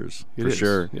Scriptures, for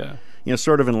sure. Yeah.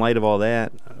 Sort of in light of all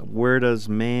that, where does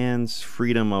man's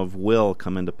freedom of will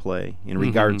come into play in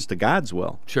regards to God's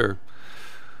will? Sure.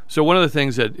 So one of the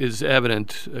things that is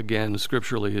evident, again,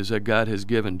 scripturally, is that God has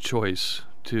given choice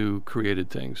to created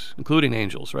things, including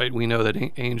angels, right? We know that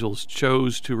angels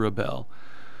chose to rebel.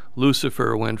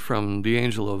 Lucifer went from the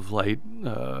angel of light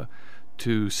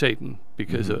to Satan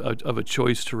because of a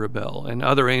choice to rebel, and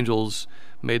other angels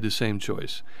made the same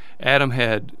choice. Adam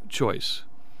had choice,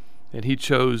 and he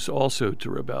chose also to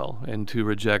rebel and to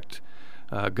reject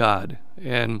God.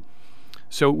 And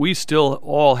so we still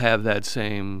all have that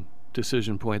same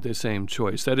decision point, the same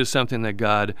choice. That is something that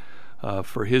God,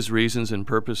 for his reasons and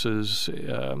purposes,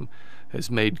 has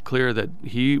made clear that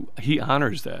he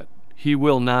honors that. He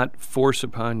will not force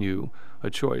upon you a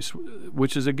choice,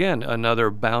 which is, again, another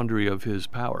boundary of his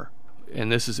power.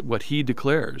 And this is what he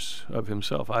declares of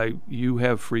himself. You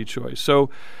have free choice. So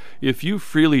if you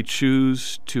freely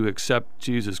choose to accept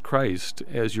Jesus Christ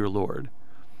as your Lord,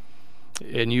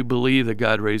 and you believe that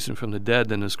God raised him from the dead,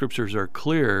 then the scriptures are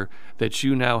clear that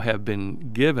you now have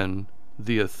been given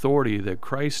the authority that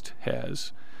Christ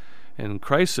has. And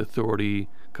Christ's authority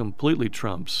completely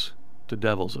trumps the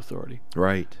devil's authority.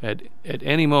 Right. At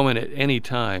any moment, at any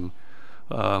time.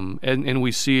 And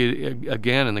we see it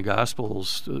again in the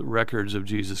Gospels, the records of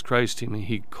Jesus Christ. I mean,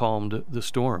 he calmed the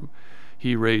storm.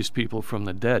 He raised people from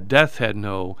the dead. Death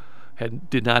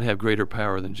did not have greater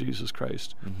power than Jesus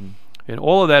Christ. Mm-hmm. And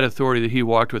all of that authority that he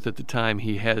walked with at the time,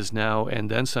 he has now, and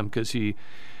then some, because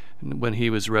when he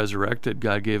was resurrected,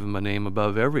 God gave him a name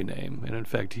above every name. And in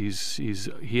fact,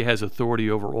 he has authority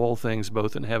over all things,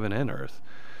 both in heaven and earth.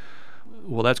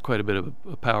 Well, that's quite a bit of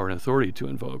a power and authority to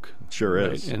invoke. Sure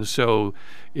is. And so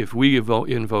if we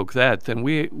invoke that, then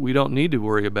we don't need to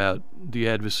worry about the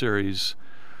adversaries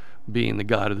being the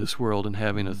God of this world and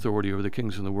having authority over the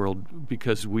kings of the world,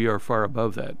 because we are far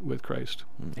above that with Christ.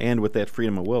 And with that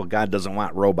freedom of will, God doesn't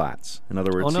want robots. In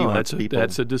other words, he wants people.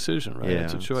 That's a decision, right? Yeah,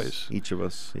 it's a choice. Each of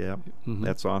us, yeah. Mm-hmm.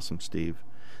 That's awesome, Steve.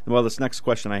 Well, this next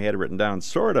question I had written down,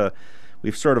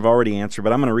 we've sort of already answered,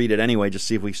 but I'm going to read it anyway, just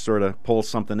see if we sort of pull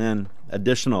something in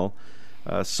additional.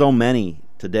 So many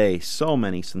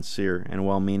sincere and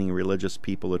well-meaning religious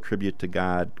people attribute to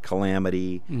God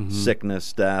calamity,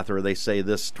 sickness, death, or they say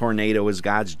this tornado is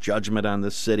God's judgment on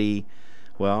this city.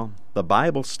 Well, the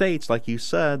Bible states, like you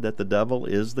said, that the devil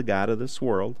is the god of this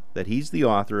world, that he's the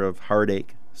author of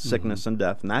heartache, sickness, and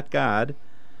death, not God.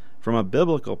 From a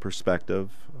biblical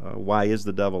perspective, why is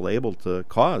the devil able to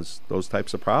cause those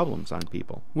types of problems on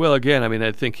people? Well, again, I mean,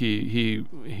 I think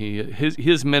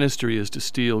his ministry is to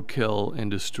steal, kill, and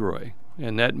destroy.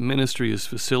 And that ministry is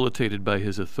facilitated by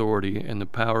his authority and the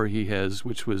power he has,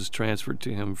 which was transferred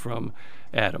to him from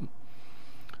Adam.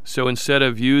 So instead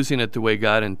of using it the way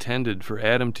God intended for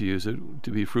Adam to use it,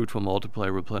 to be fruitful, multiply,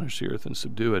 replenish the earth, and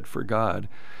subdue it for God,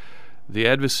 the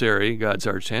adversary, God's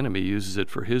archenemy, uses it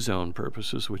for his own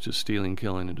purposes, which is stealing,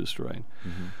 killing, and destroying.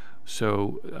 Mm-hmm.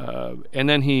 So, and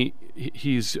then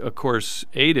he's, of course,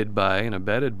 aided by and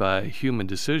abetted by human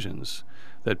decisions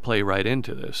that play right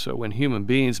into this. So when human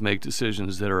beings make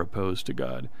decisions that are opposed to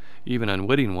God, even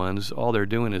unwitting ones, all they're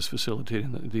doing is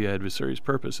facilitating the adversary's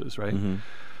purposes, right? Mm-hmm.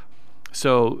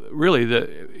 So really,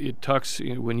 it talks,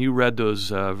 when you read those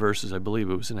verses, I believe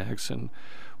it was in Acts, and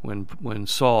when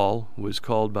Saul was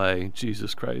called by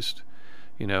Jesus Christ,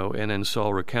 and then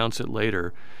Saul recounts it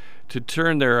later, to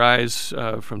turn their eyes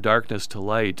from darkness to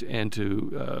light, and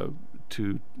to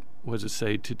what does it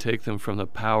say? To take them from the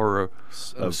power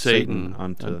of Satan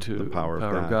unto the power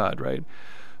of God, right?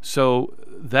 So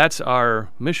that's our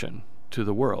mission to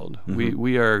the world. Mm-hmm.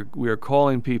 We are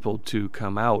calling people to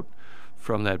come out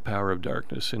from that power of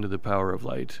darkness into the power of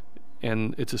light,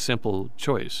 and it's a simple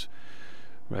choice,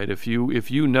 right? If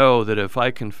you know that if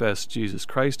I confess Jesus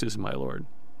Christ as my Lord,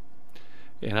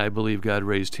 and I believe God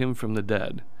raised him from the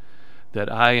dead,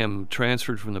 that I am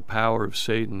transferred from the power of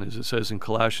Satan, as it says in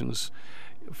Colossians,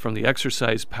 from the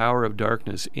exercised power of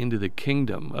darkness into the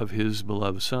kingdom of his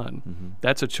beloved Son. Mm-hmm.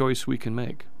 That's a choice we can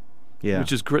make. Yeah.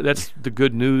 Which is great. That's the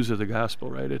good news of the gospel,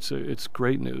 right? It's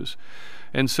great news.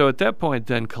 And so at that point,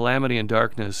 then, calamity and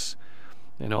darkness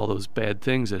and all those bad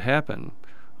things that happen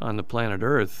on the planet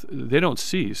Earth, they don't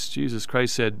cease. Jesus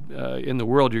Christ said, in the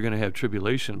world you're going to have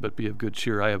tribulation, but be of good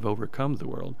cheer, I have overcome the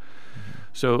world. Mm-hmm.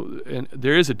 So and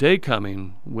there is a day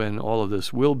coming when all of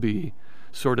this will be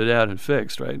sorted out and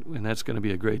fixed, right? And that's going to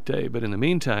be a great day. But in the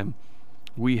meantime,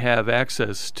 we have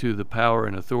access to the power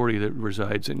and authority that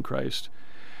resides in Christ.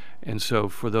 And so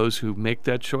for those who make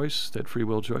that choice, that free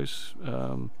will choice,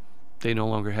 they no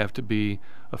longer have to be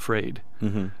afraid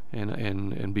mm-hmm.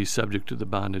 and be subject to the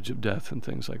bondage of death and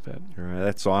things like that. Right,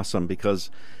 that's awesome,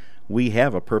 because we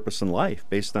have a purpose in life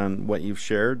based on what you've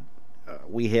shared.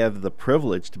 We have the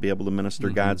privilege to be able to minister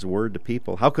mm-hmm. God's word to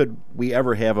people. How could we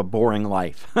ever have a boring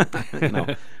life?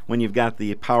 When you've got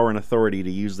the power and authority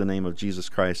to use the name of Jesus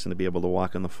Christ and to be able to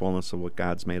walk in the fullness of what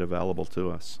God's made available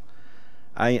to us.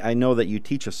 I know that you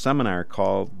teach a seminar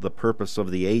called The Purpose of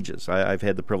the Ages. I've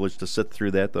had the privilege to sit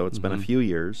through that, though it's mm-hmm. been a few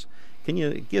years. Can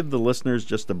you give the listeners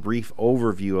just a brief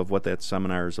overview of what that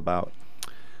seminar is about?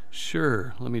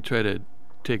 Sure. Let me try to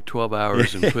take 12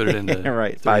 hours and put it into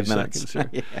right, 5 minutes.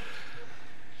 Yeah.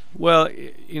 Well,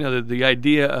 the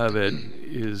idea of it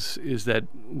is that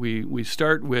we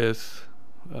start with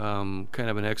kind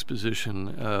of an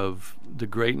exposition of the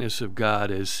greatness of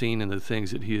God as seen in the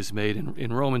things that He has made.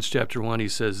 In Romans chapter 1, he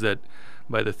says that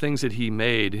by the things that He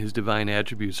made, His divine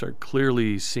attributes are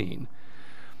clearly seen.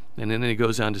 And then he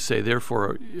goes on to say,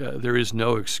 therefore, there is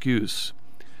no excuse.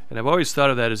 And I've always thought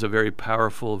of that as a very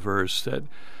powerful verse, that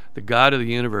the God of the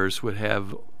universe would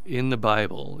have in the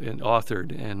Bible, and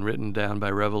authored and written down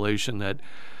by revelation, that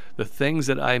the things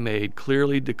that I made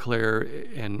clearly declare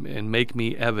and make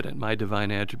me evident, my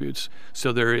divine attributes.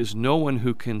 So there is no one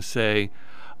who can say,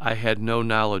 I had no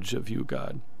knowledge of you,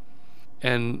 God.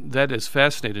 And that has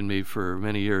fascinated me for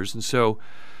many years. And so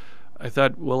I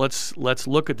thought, well, let's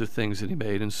look at the things that He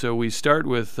made. And so we start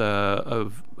with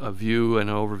a view, an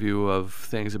overview of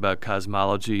things about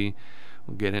cosmology.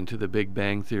 We'll get into the Big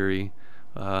Bang Theory,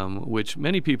 which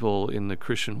many people in the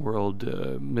Christian world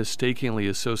mistakenly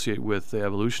associate with the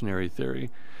evolutionary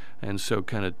theory, and so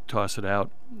kind of toss it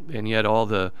out. And yet all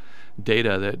the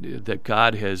data that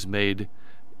God has made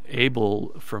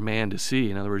able for man to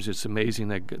see. In other words, it's amazing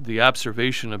that the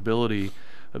observability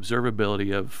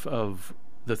of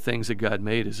the things that God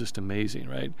made is just amazing,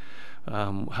 right?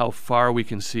 How far we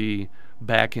can see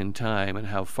back in time and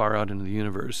how far out into the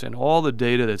universe. And all the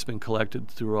data that's been collected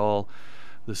through all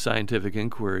the scientific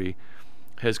inquiry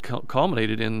has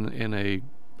culminated in a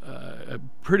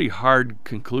pretty hard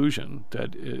conclusion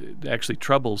that actually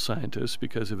troubles scientists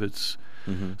because of its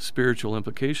spiritual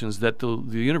implications, that the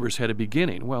universe had a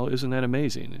beginning. Well, isn't that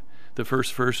amazing? The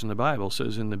first verse in the Bible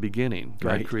says, in the beginning,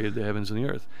 God created the heavens and the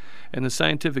earth. And the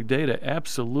scientific data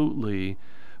absolutely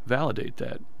validate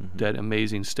that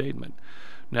amazing statement.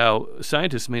 Now,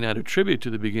 scientists may not attribute to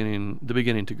the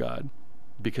beginning to God,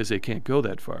 because they can't go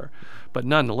that far. But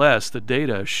nonetheless, the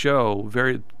data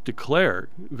declare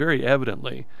very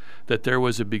evidently that there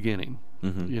was a beginning,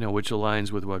 which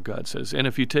aligns with what God says. And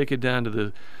if you take it down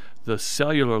to the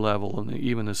cellular level and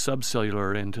even the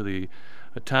subcellular into the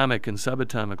atomic and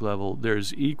subatomic level,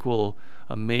 there's equal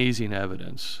amazing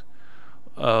evidence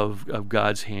of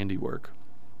God's handiwork.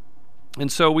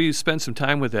 And so we spent some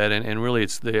time with that, and really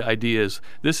it's the idea is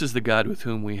this is the God with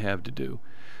whom we have to do.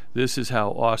 This is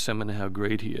how awesome and how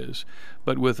great He is.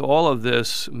 But with all of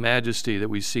this majesty that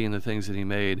we see in the things that He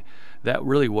made, that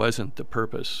really wasn't the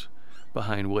purpose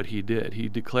behind what He did. He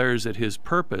declares that His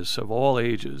purpose of all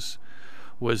ages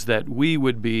was that we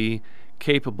would be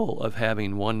capable of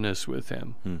having oneness with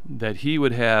Him, that He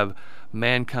would have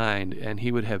mankind and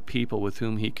He would have people with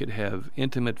whom He could have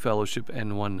intimate fellowship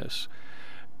and oneness,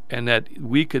 and that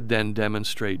we could then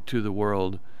demonstrate to the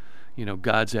world,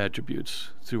 God's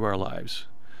attributes through our lives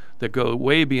that go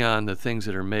way beyond the things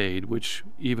that are made, which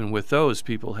even with those,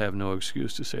 people have no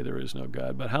excuse to say there is no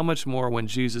God. But how much more when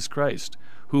Jesus Christ,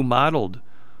 who modeled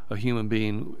a human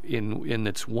being in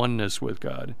its oneness with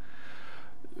God,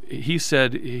 he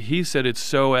said it's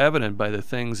so evident by the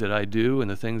things that I do and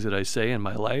the things that I say in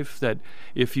my life that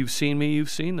if you've seen me,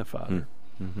 you've seen the Father.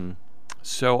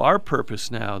 So our purpose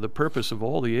now, the purpose of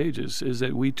all the ages, is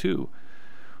that we too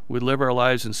would live our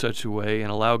lives in such a way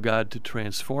and allow God to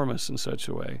transform us in such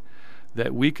a way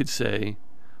that we could say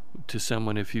to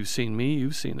someone, if you've seen me,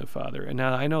 you've seen the Father. And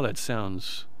now I know that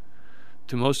sounds,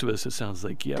 to most of us, it sounds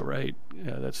like, yeah, right,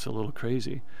 yeah, that's a little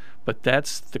crazy. But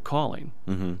that's the calling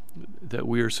that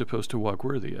we are supposed to walk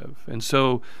worthy of. And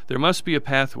so there must be a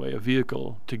pathway, a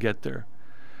vehicle to get there.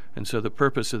 And so the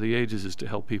purpose of the ages is to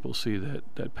help people see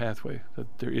that pathway,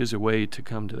 that there is a way to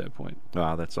come to that point.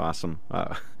 Wow, that's awesome.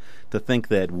 To think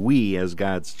that we, as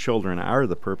God's children, are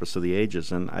the purpose of the ages.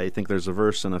 And I think there's a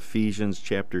verse in Ephesians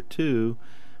chapter 2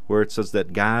 where it says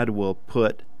that God will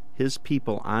put His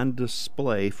people on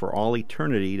display for all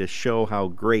eternity to show how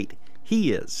great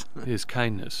He is. His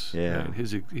kindness. Yeah. Right?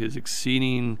 His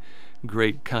exceeding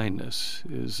great kindness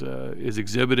is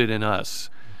exhibited in us,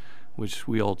 which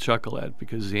we all chuckle at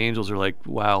because the angels are like,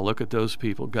 wow, look at those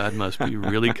people. God must be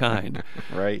really kind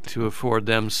right, to afford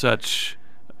them such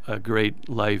a great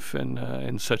life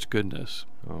and such goodness.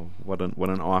 Oh, what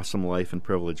an awesome life and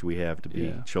privilege we have to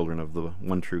be children of the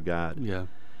one true God. Yeah.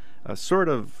 Sort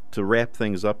of to wrap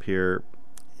things up here,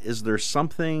 is there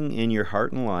something in your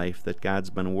heart and life that God's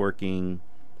been working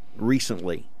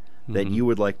recently that you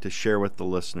would like to share with the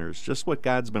listeners? Just what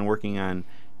God's been working on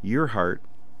your heart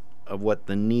of what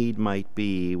the need might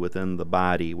be within the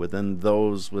body, within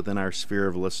those within our sphere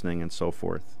of listening and so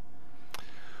forth.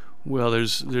 Well,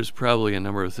 there's probably a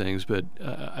number of things, but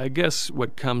I guess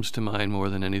what comes to mind more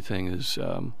than anything is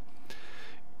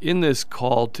in this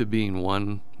call to being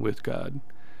one with God,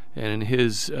 and in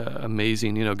His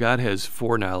amazing, God has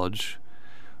foreknowledge,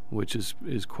 which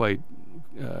is quite,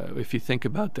 if you think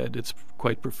about that, it's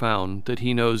quite profound, that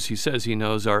He says He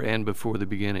knows our end before the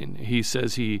beginning. He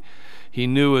says He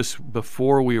knew us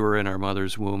before we were in our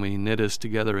mother's womb, and He knit us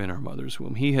together in our mother's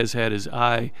womb. He has had His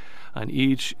eye on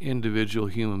each individual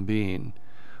human being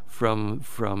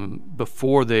from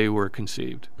before they were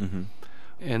conceived. Mm-hmm.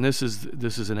 And this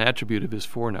is an attribute of His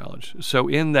foreknowledge. So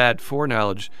in that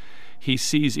foreknowledge, He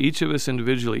sees each of us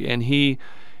individually, and He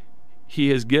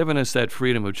has given us that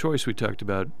freedom of choice we talked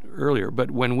about earlier. But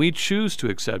when we choose to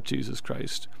accept Jesus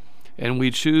Christ, and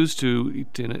we choose to,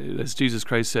 as Jesus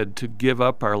Christ said, to give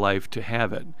up our life to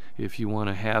have it. If you want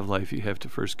to have life, you have to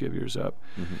first give yours up.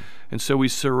 Mm-hmm. And so we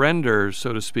surrender,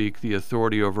 so to speak, the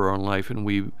authority over our own life, and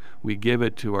we give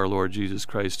it to our Lord Jesus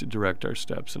Christ to direct our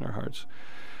steps and our hearts.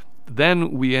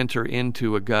 Then we enter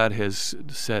into what God has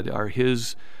said are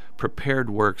His prepared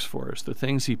works for us, the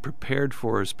things He prepared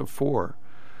for us before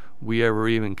we ever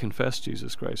even confessed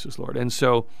Jesus Christ as Lord. And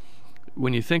so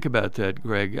when you think about that,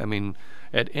 Greg, I mean,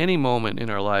 at any moment in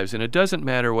our lives, and it doesn't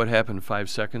matter what happened 5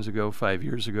 seconds ago, 5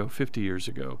 years ago, 50 years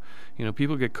ago,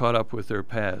 people get caught up with their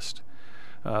past.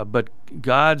 But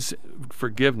God's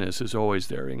forgiveness is always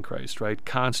there in Christ, right?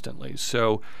 Constantly.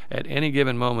 So at any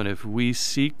given moment, if we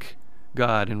seek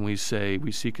God and we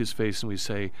seek His face and we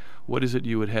say, what is it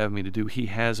you would have me to do? He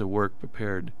has a work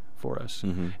prepared for us.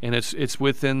 Mm-hmm. And it's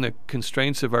within the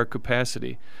constraints of our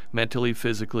capacity, mentally,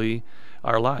 physically,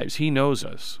 our lives. He knows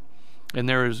us. And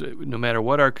there is, no matter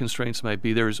what our constraints might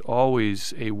be, there is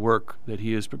always a work that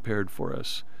He has prepared for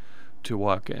us to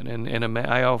walk in. And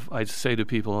I say to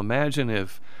people, imagine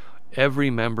if every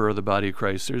member of the body of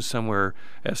Christ, there's somewhere,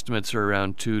 estimates are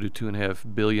around 2 to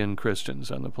 2.5 billion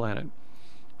Christians on the planet.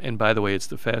 And by the way, it's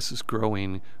the fastest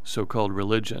growing so-called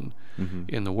religion mm-hmm.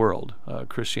 in the world.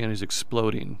 Christianity is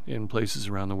exploding in places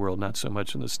around the world, not so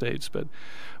much in the States. But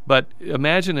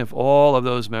imagine if all of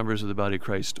those members of the body of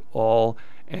Christ all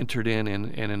entered in,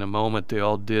 and in a moment they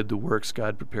all did the works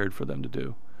God prepared for them to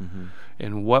do. Mm-hmm.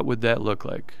 And what would that look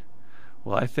like?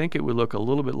 Well, I think it would look a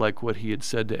little bit like what He had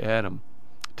said to Adam,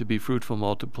 to be fruitful,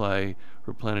 multiply,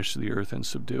 replenish the earth, and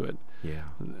subdue it. Yeah.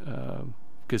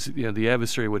 Because the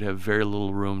adversary would have very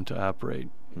little room to operate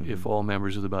mm-hmm. if all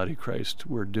members of the body of Christ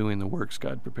were doing the works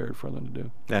God prepared for them to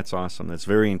do. That's awesome. That's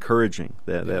very encouraging.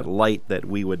 That light that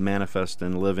we would manifest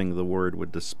in living the Word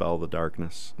would dispel the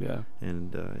darkness. Yeah.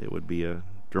 And it would be a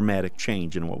dramatic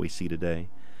change in what we see today.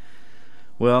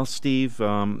 Well, Steve,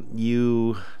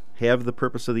 you have the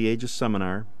Purpose of the Ages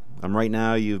seminar. Right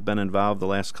now you've been involved the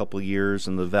last couple of years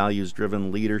in the Values-Driven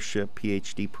Leadership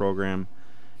PhD program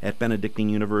at Benedictine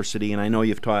University, and I know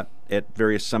you've taught at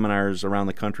various seminars around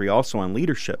the country also on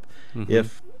leadership. Mm-hmm.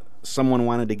 If someone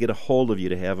wanted to get a hold of you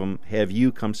to have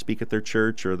you come speak at their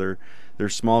church or their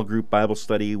small group Bible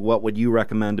study, what would you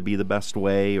recommend to be the best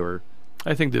way? Or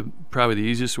I think probably the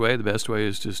easiest way, the best way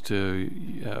is just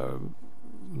to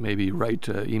maybe write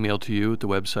email to you at the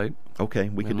website. Okay,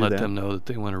 we can do let that. them know that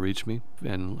they want to reach me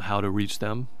and how to reach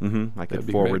them. Mm-hmm. I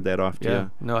could forward that off to you.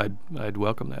 No, I'd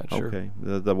welcome that. Sure. Okay.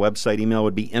 The website email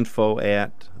would be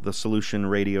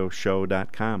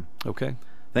info@thesolutionradioshow.com. Okay.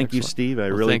 Thank you, Steve. I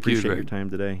really appreciate your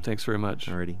time today. Thanks very much.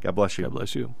 Alrighty. God bless you. God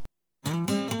bless you.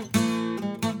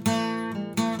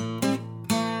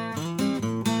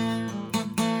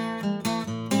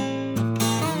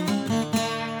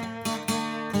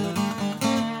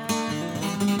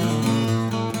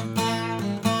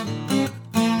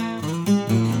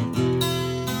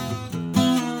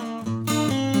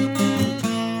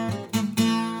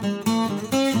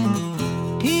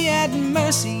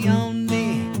 Mercy on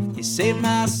me, He saved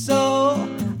my soul.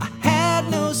 I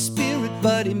had no spirit,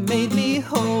 but He made me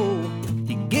whole.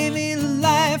 He gave me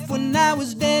life when I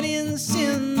was dead in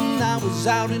sin. I was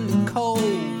out in the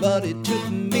cold, but He took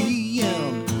me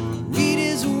in. Read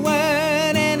His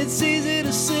word and it's easy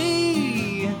to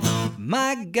see.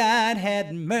 My God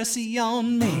had mercy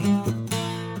on me.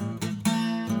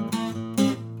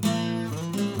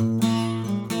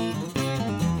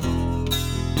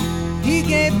 He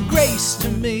gave grace to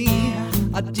me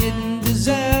I didn't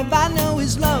deserve. I know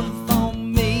His love for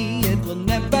me, it will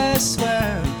never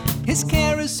swerve. His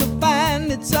care is so fine,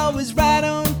 it's always right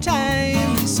on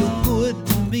time. He's so good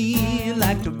to me,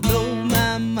 like to blow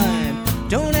my mind.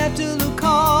 Don't have to look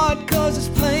hard, cause it's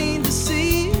plain to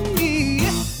see.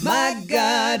 My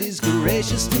God is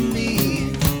gracious to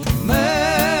me.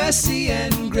 Mercy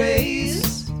and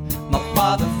grace, my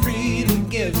Father freely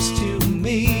gives to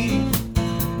me.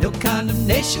 No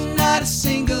condemnation, not a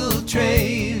single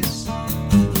trace.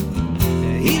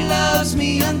 He loves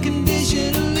me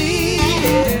unconditionally.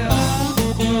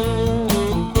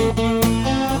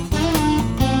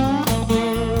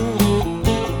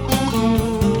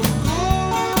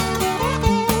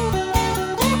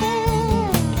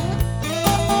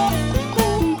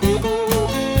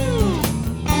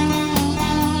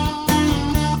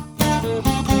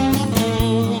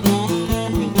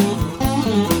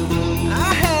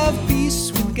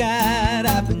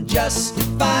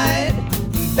 justified,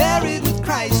 buried with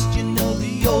Christ, you know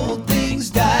the old things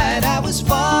died. I was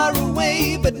far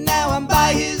away, but now I'm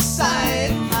by his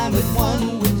side. I'm at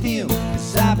one with him,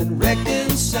 'cause I've been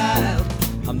reconciled.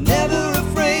 I'm never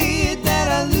afraid that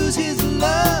I lose his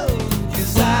love,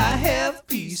 'cause I have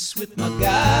peace with my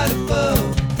God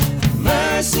above.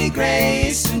 Mercy,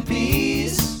 grace, and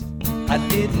peace, I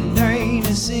didn't earn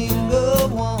a single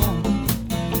one.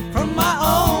 From my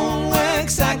own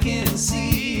works I can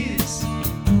cease.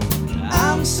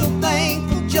 I'm so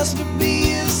thankful just to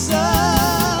be his son.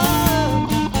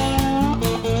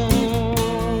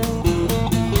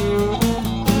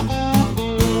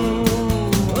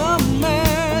 Oh,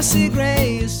 mercy,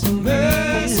 grace,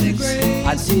 mercy, grace,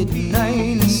 I didn't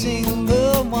earn a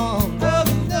single one.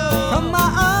 From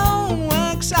my own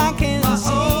works I can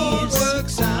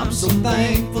cease. I'm so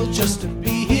thankful just to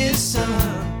be his son.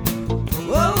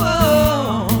 Whoa,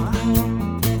 whoa.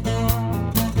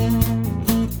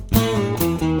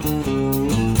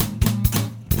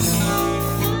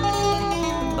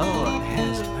 Lord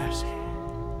has mercy.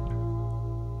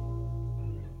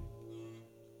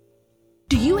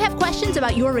 Do you have questions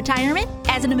about your retirement?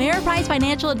 As an Ameriprise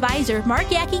financial advisor, Mark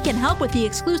Yackey can help with the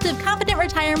exclusive Confident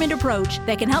Retirement approach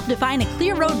that can help define a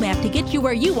clear roadmap to get you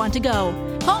where you want to go.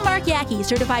 Call Mark Yackey,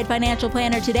 Certified Financial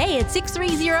Planner, today at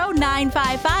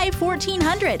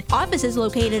 630-955-1400. Office is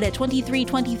located at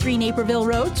 2323 Naperville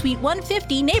Road, Suite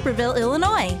 150, Naperville,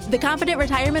 Illinois. The Confident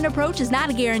Retirement approach is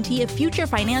not a guarantee of future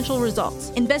financial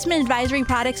results. Investment advisory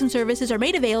products and services are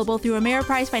made available through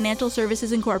Ameriprise Financial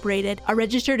Services Incorporated, a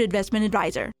registered investment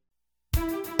advisor.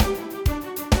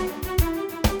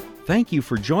 Thank you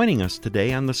for joining us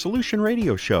today on the Solution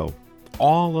Radio Show.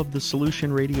 All of the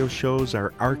Solution Radio shows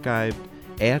are archived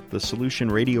at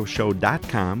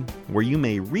thesolutionradioshow.com, where you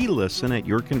may re-listen at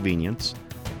your convenience.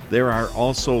 There are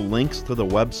also links to the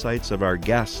websites of our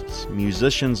guests,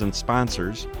 musicians, and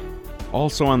sponsors.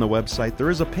 Also on the website, there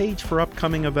is a page for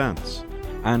upcoming events.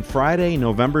 On Friday,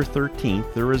 November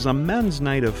 13th, there is a men's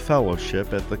night of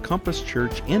fellowship at the Compass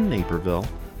Church in Naperville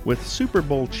with Super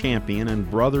Bowl champion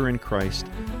and brother in Christ,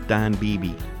 Don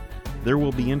Beebe. There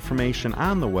will be information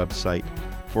on the website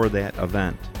for that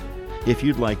event. If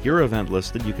you'd like your event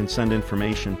listed, you can send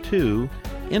information to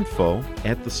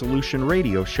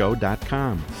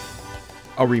info@thesolutionradioshow.com.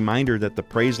 A reminder that the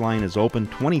Praise Line is open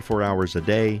 24 hours a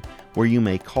day, where you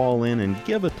may call in and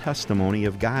give a testimony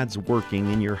of God's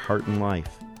working in your heart and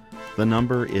life. The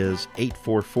number is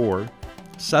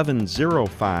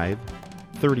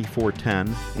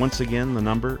 844-705-3410. Once again, the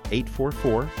number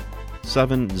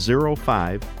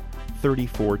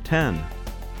 844-705-3410.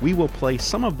 We will play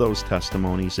some of those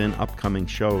testimonies in upcoming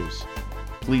shows.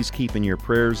 Please keep in your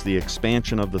prayers the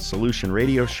expansion of the Solution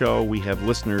Radio Show. We have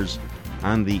listeners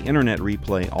on the internet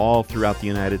replay all throughout the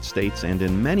United States and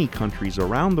in many countries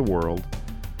around the world.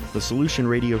 The Solution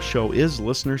Radio Show is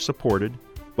listener supported,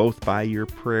 both by your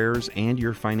prayers and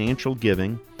your financial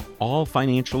giving. All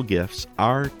financial gifts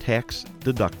are tax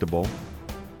deductible.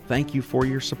 Thank you for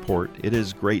your support. It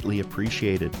is greatly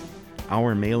appreciated.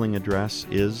 Our mailing address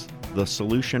is The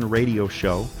Solution Radio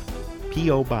Show,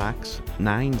 P.O. Box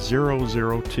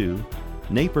 9002,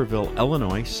 Naperville,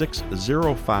 Illinois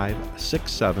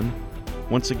 60567.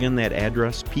 Once again, that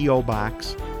address, P.O.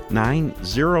 Box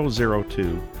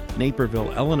 9002,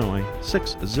 Naperville, Illinois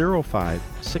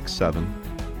 60567.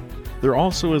 There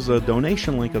also is a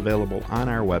donation link available on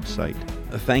our website.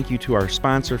 Thank you to our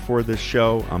sponsor for this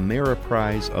show,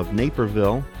 Ameriprise of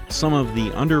Naperville. Some of the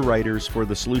underwriters for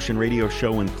the Solution Radio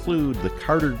Show include the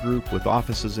Carter Group with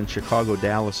offices in Chicago,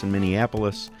 Dallas, and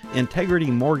Minneapolis,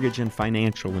 Integrity Mortgage and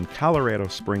Financial in Colorado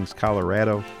Springs,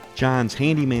 Colorado, John's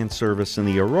Handyman Service in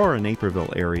the Aurora,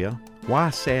 Naperville area,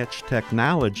 Wasatch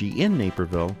Technology in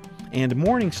Naperville, and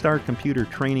Morningstar Computer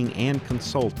Training and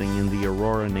Consulting in the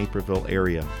Aurora, Naperville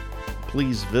area.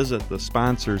 Please visit the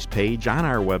sponsors page on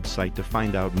our website to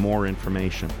find out more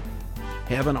information.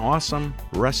 Have an awesome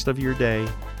rest of your day.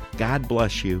 God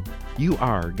bless you. You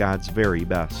are God's very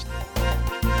best.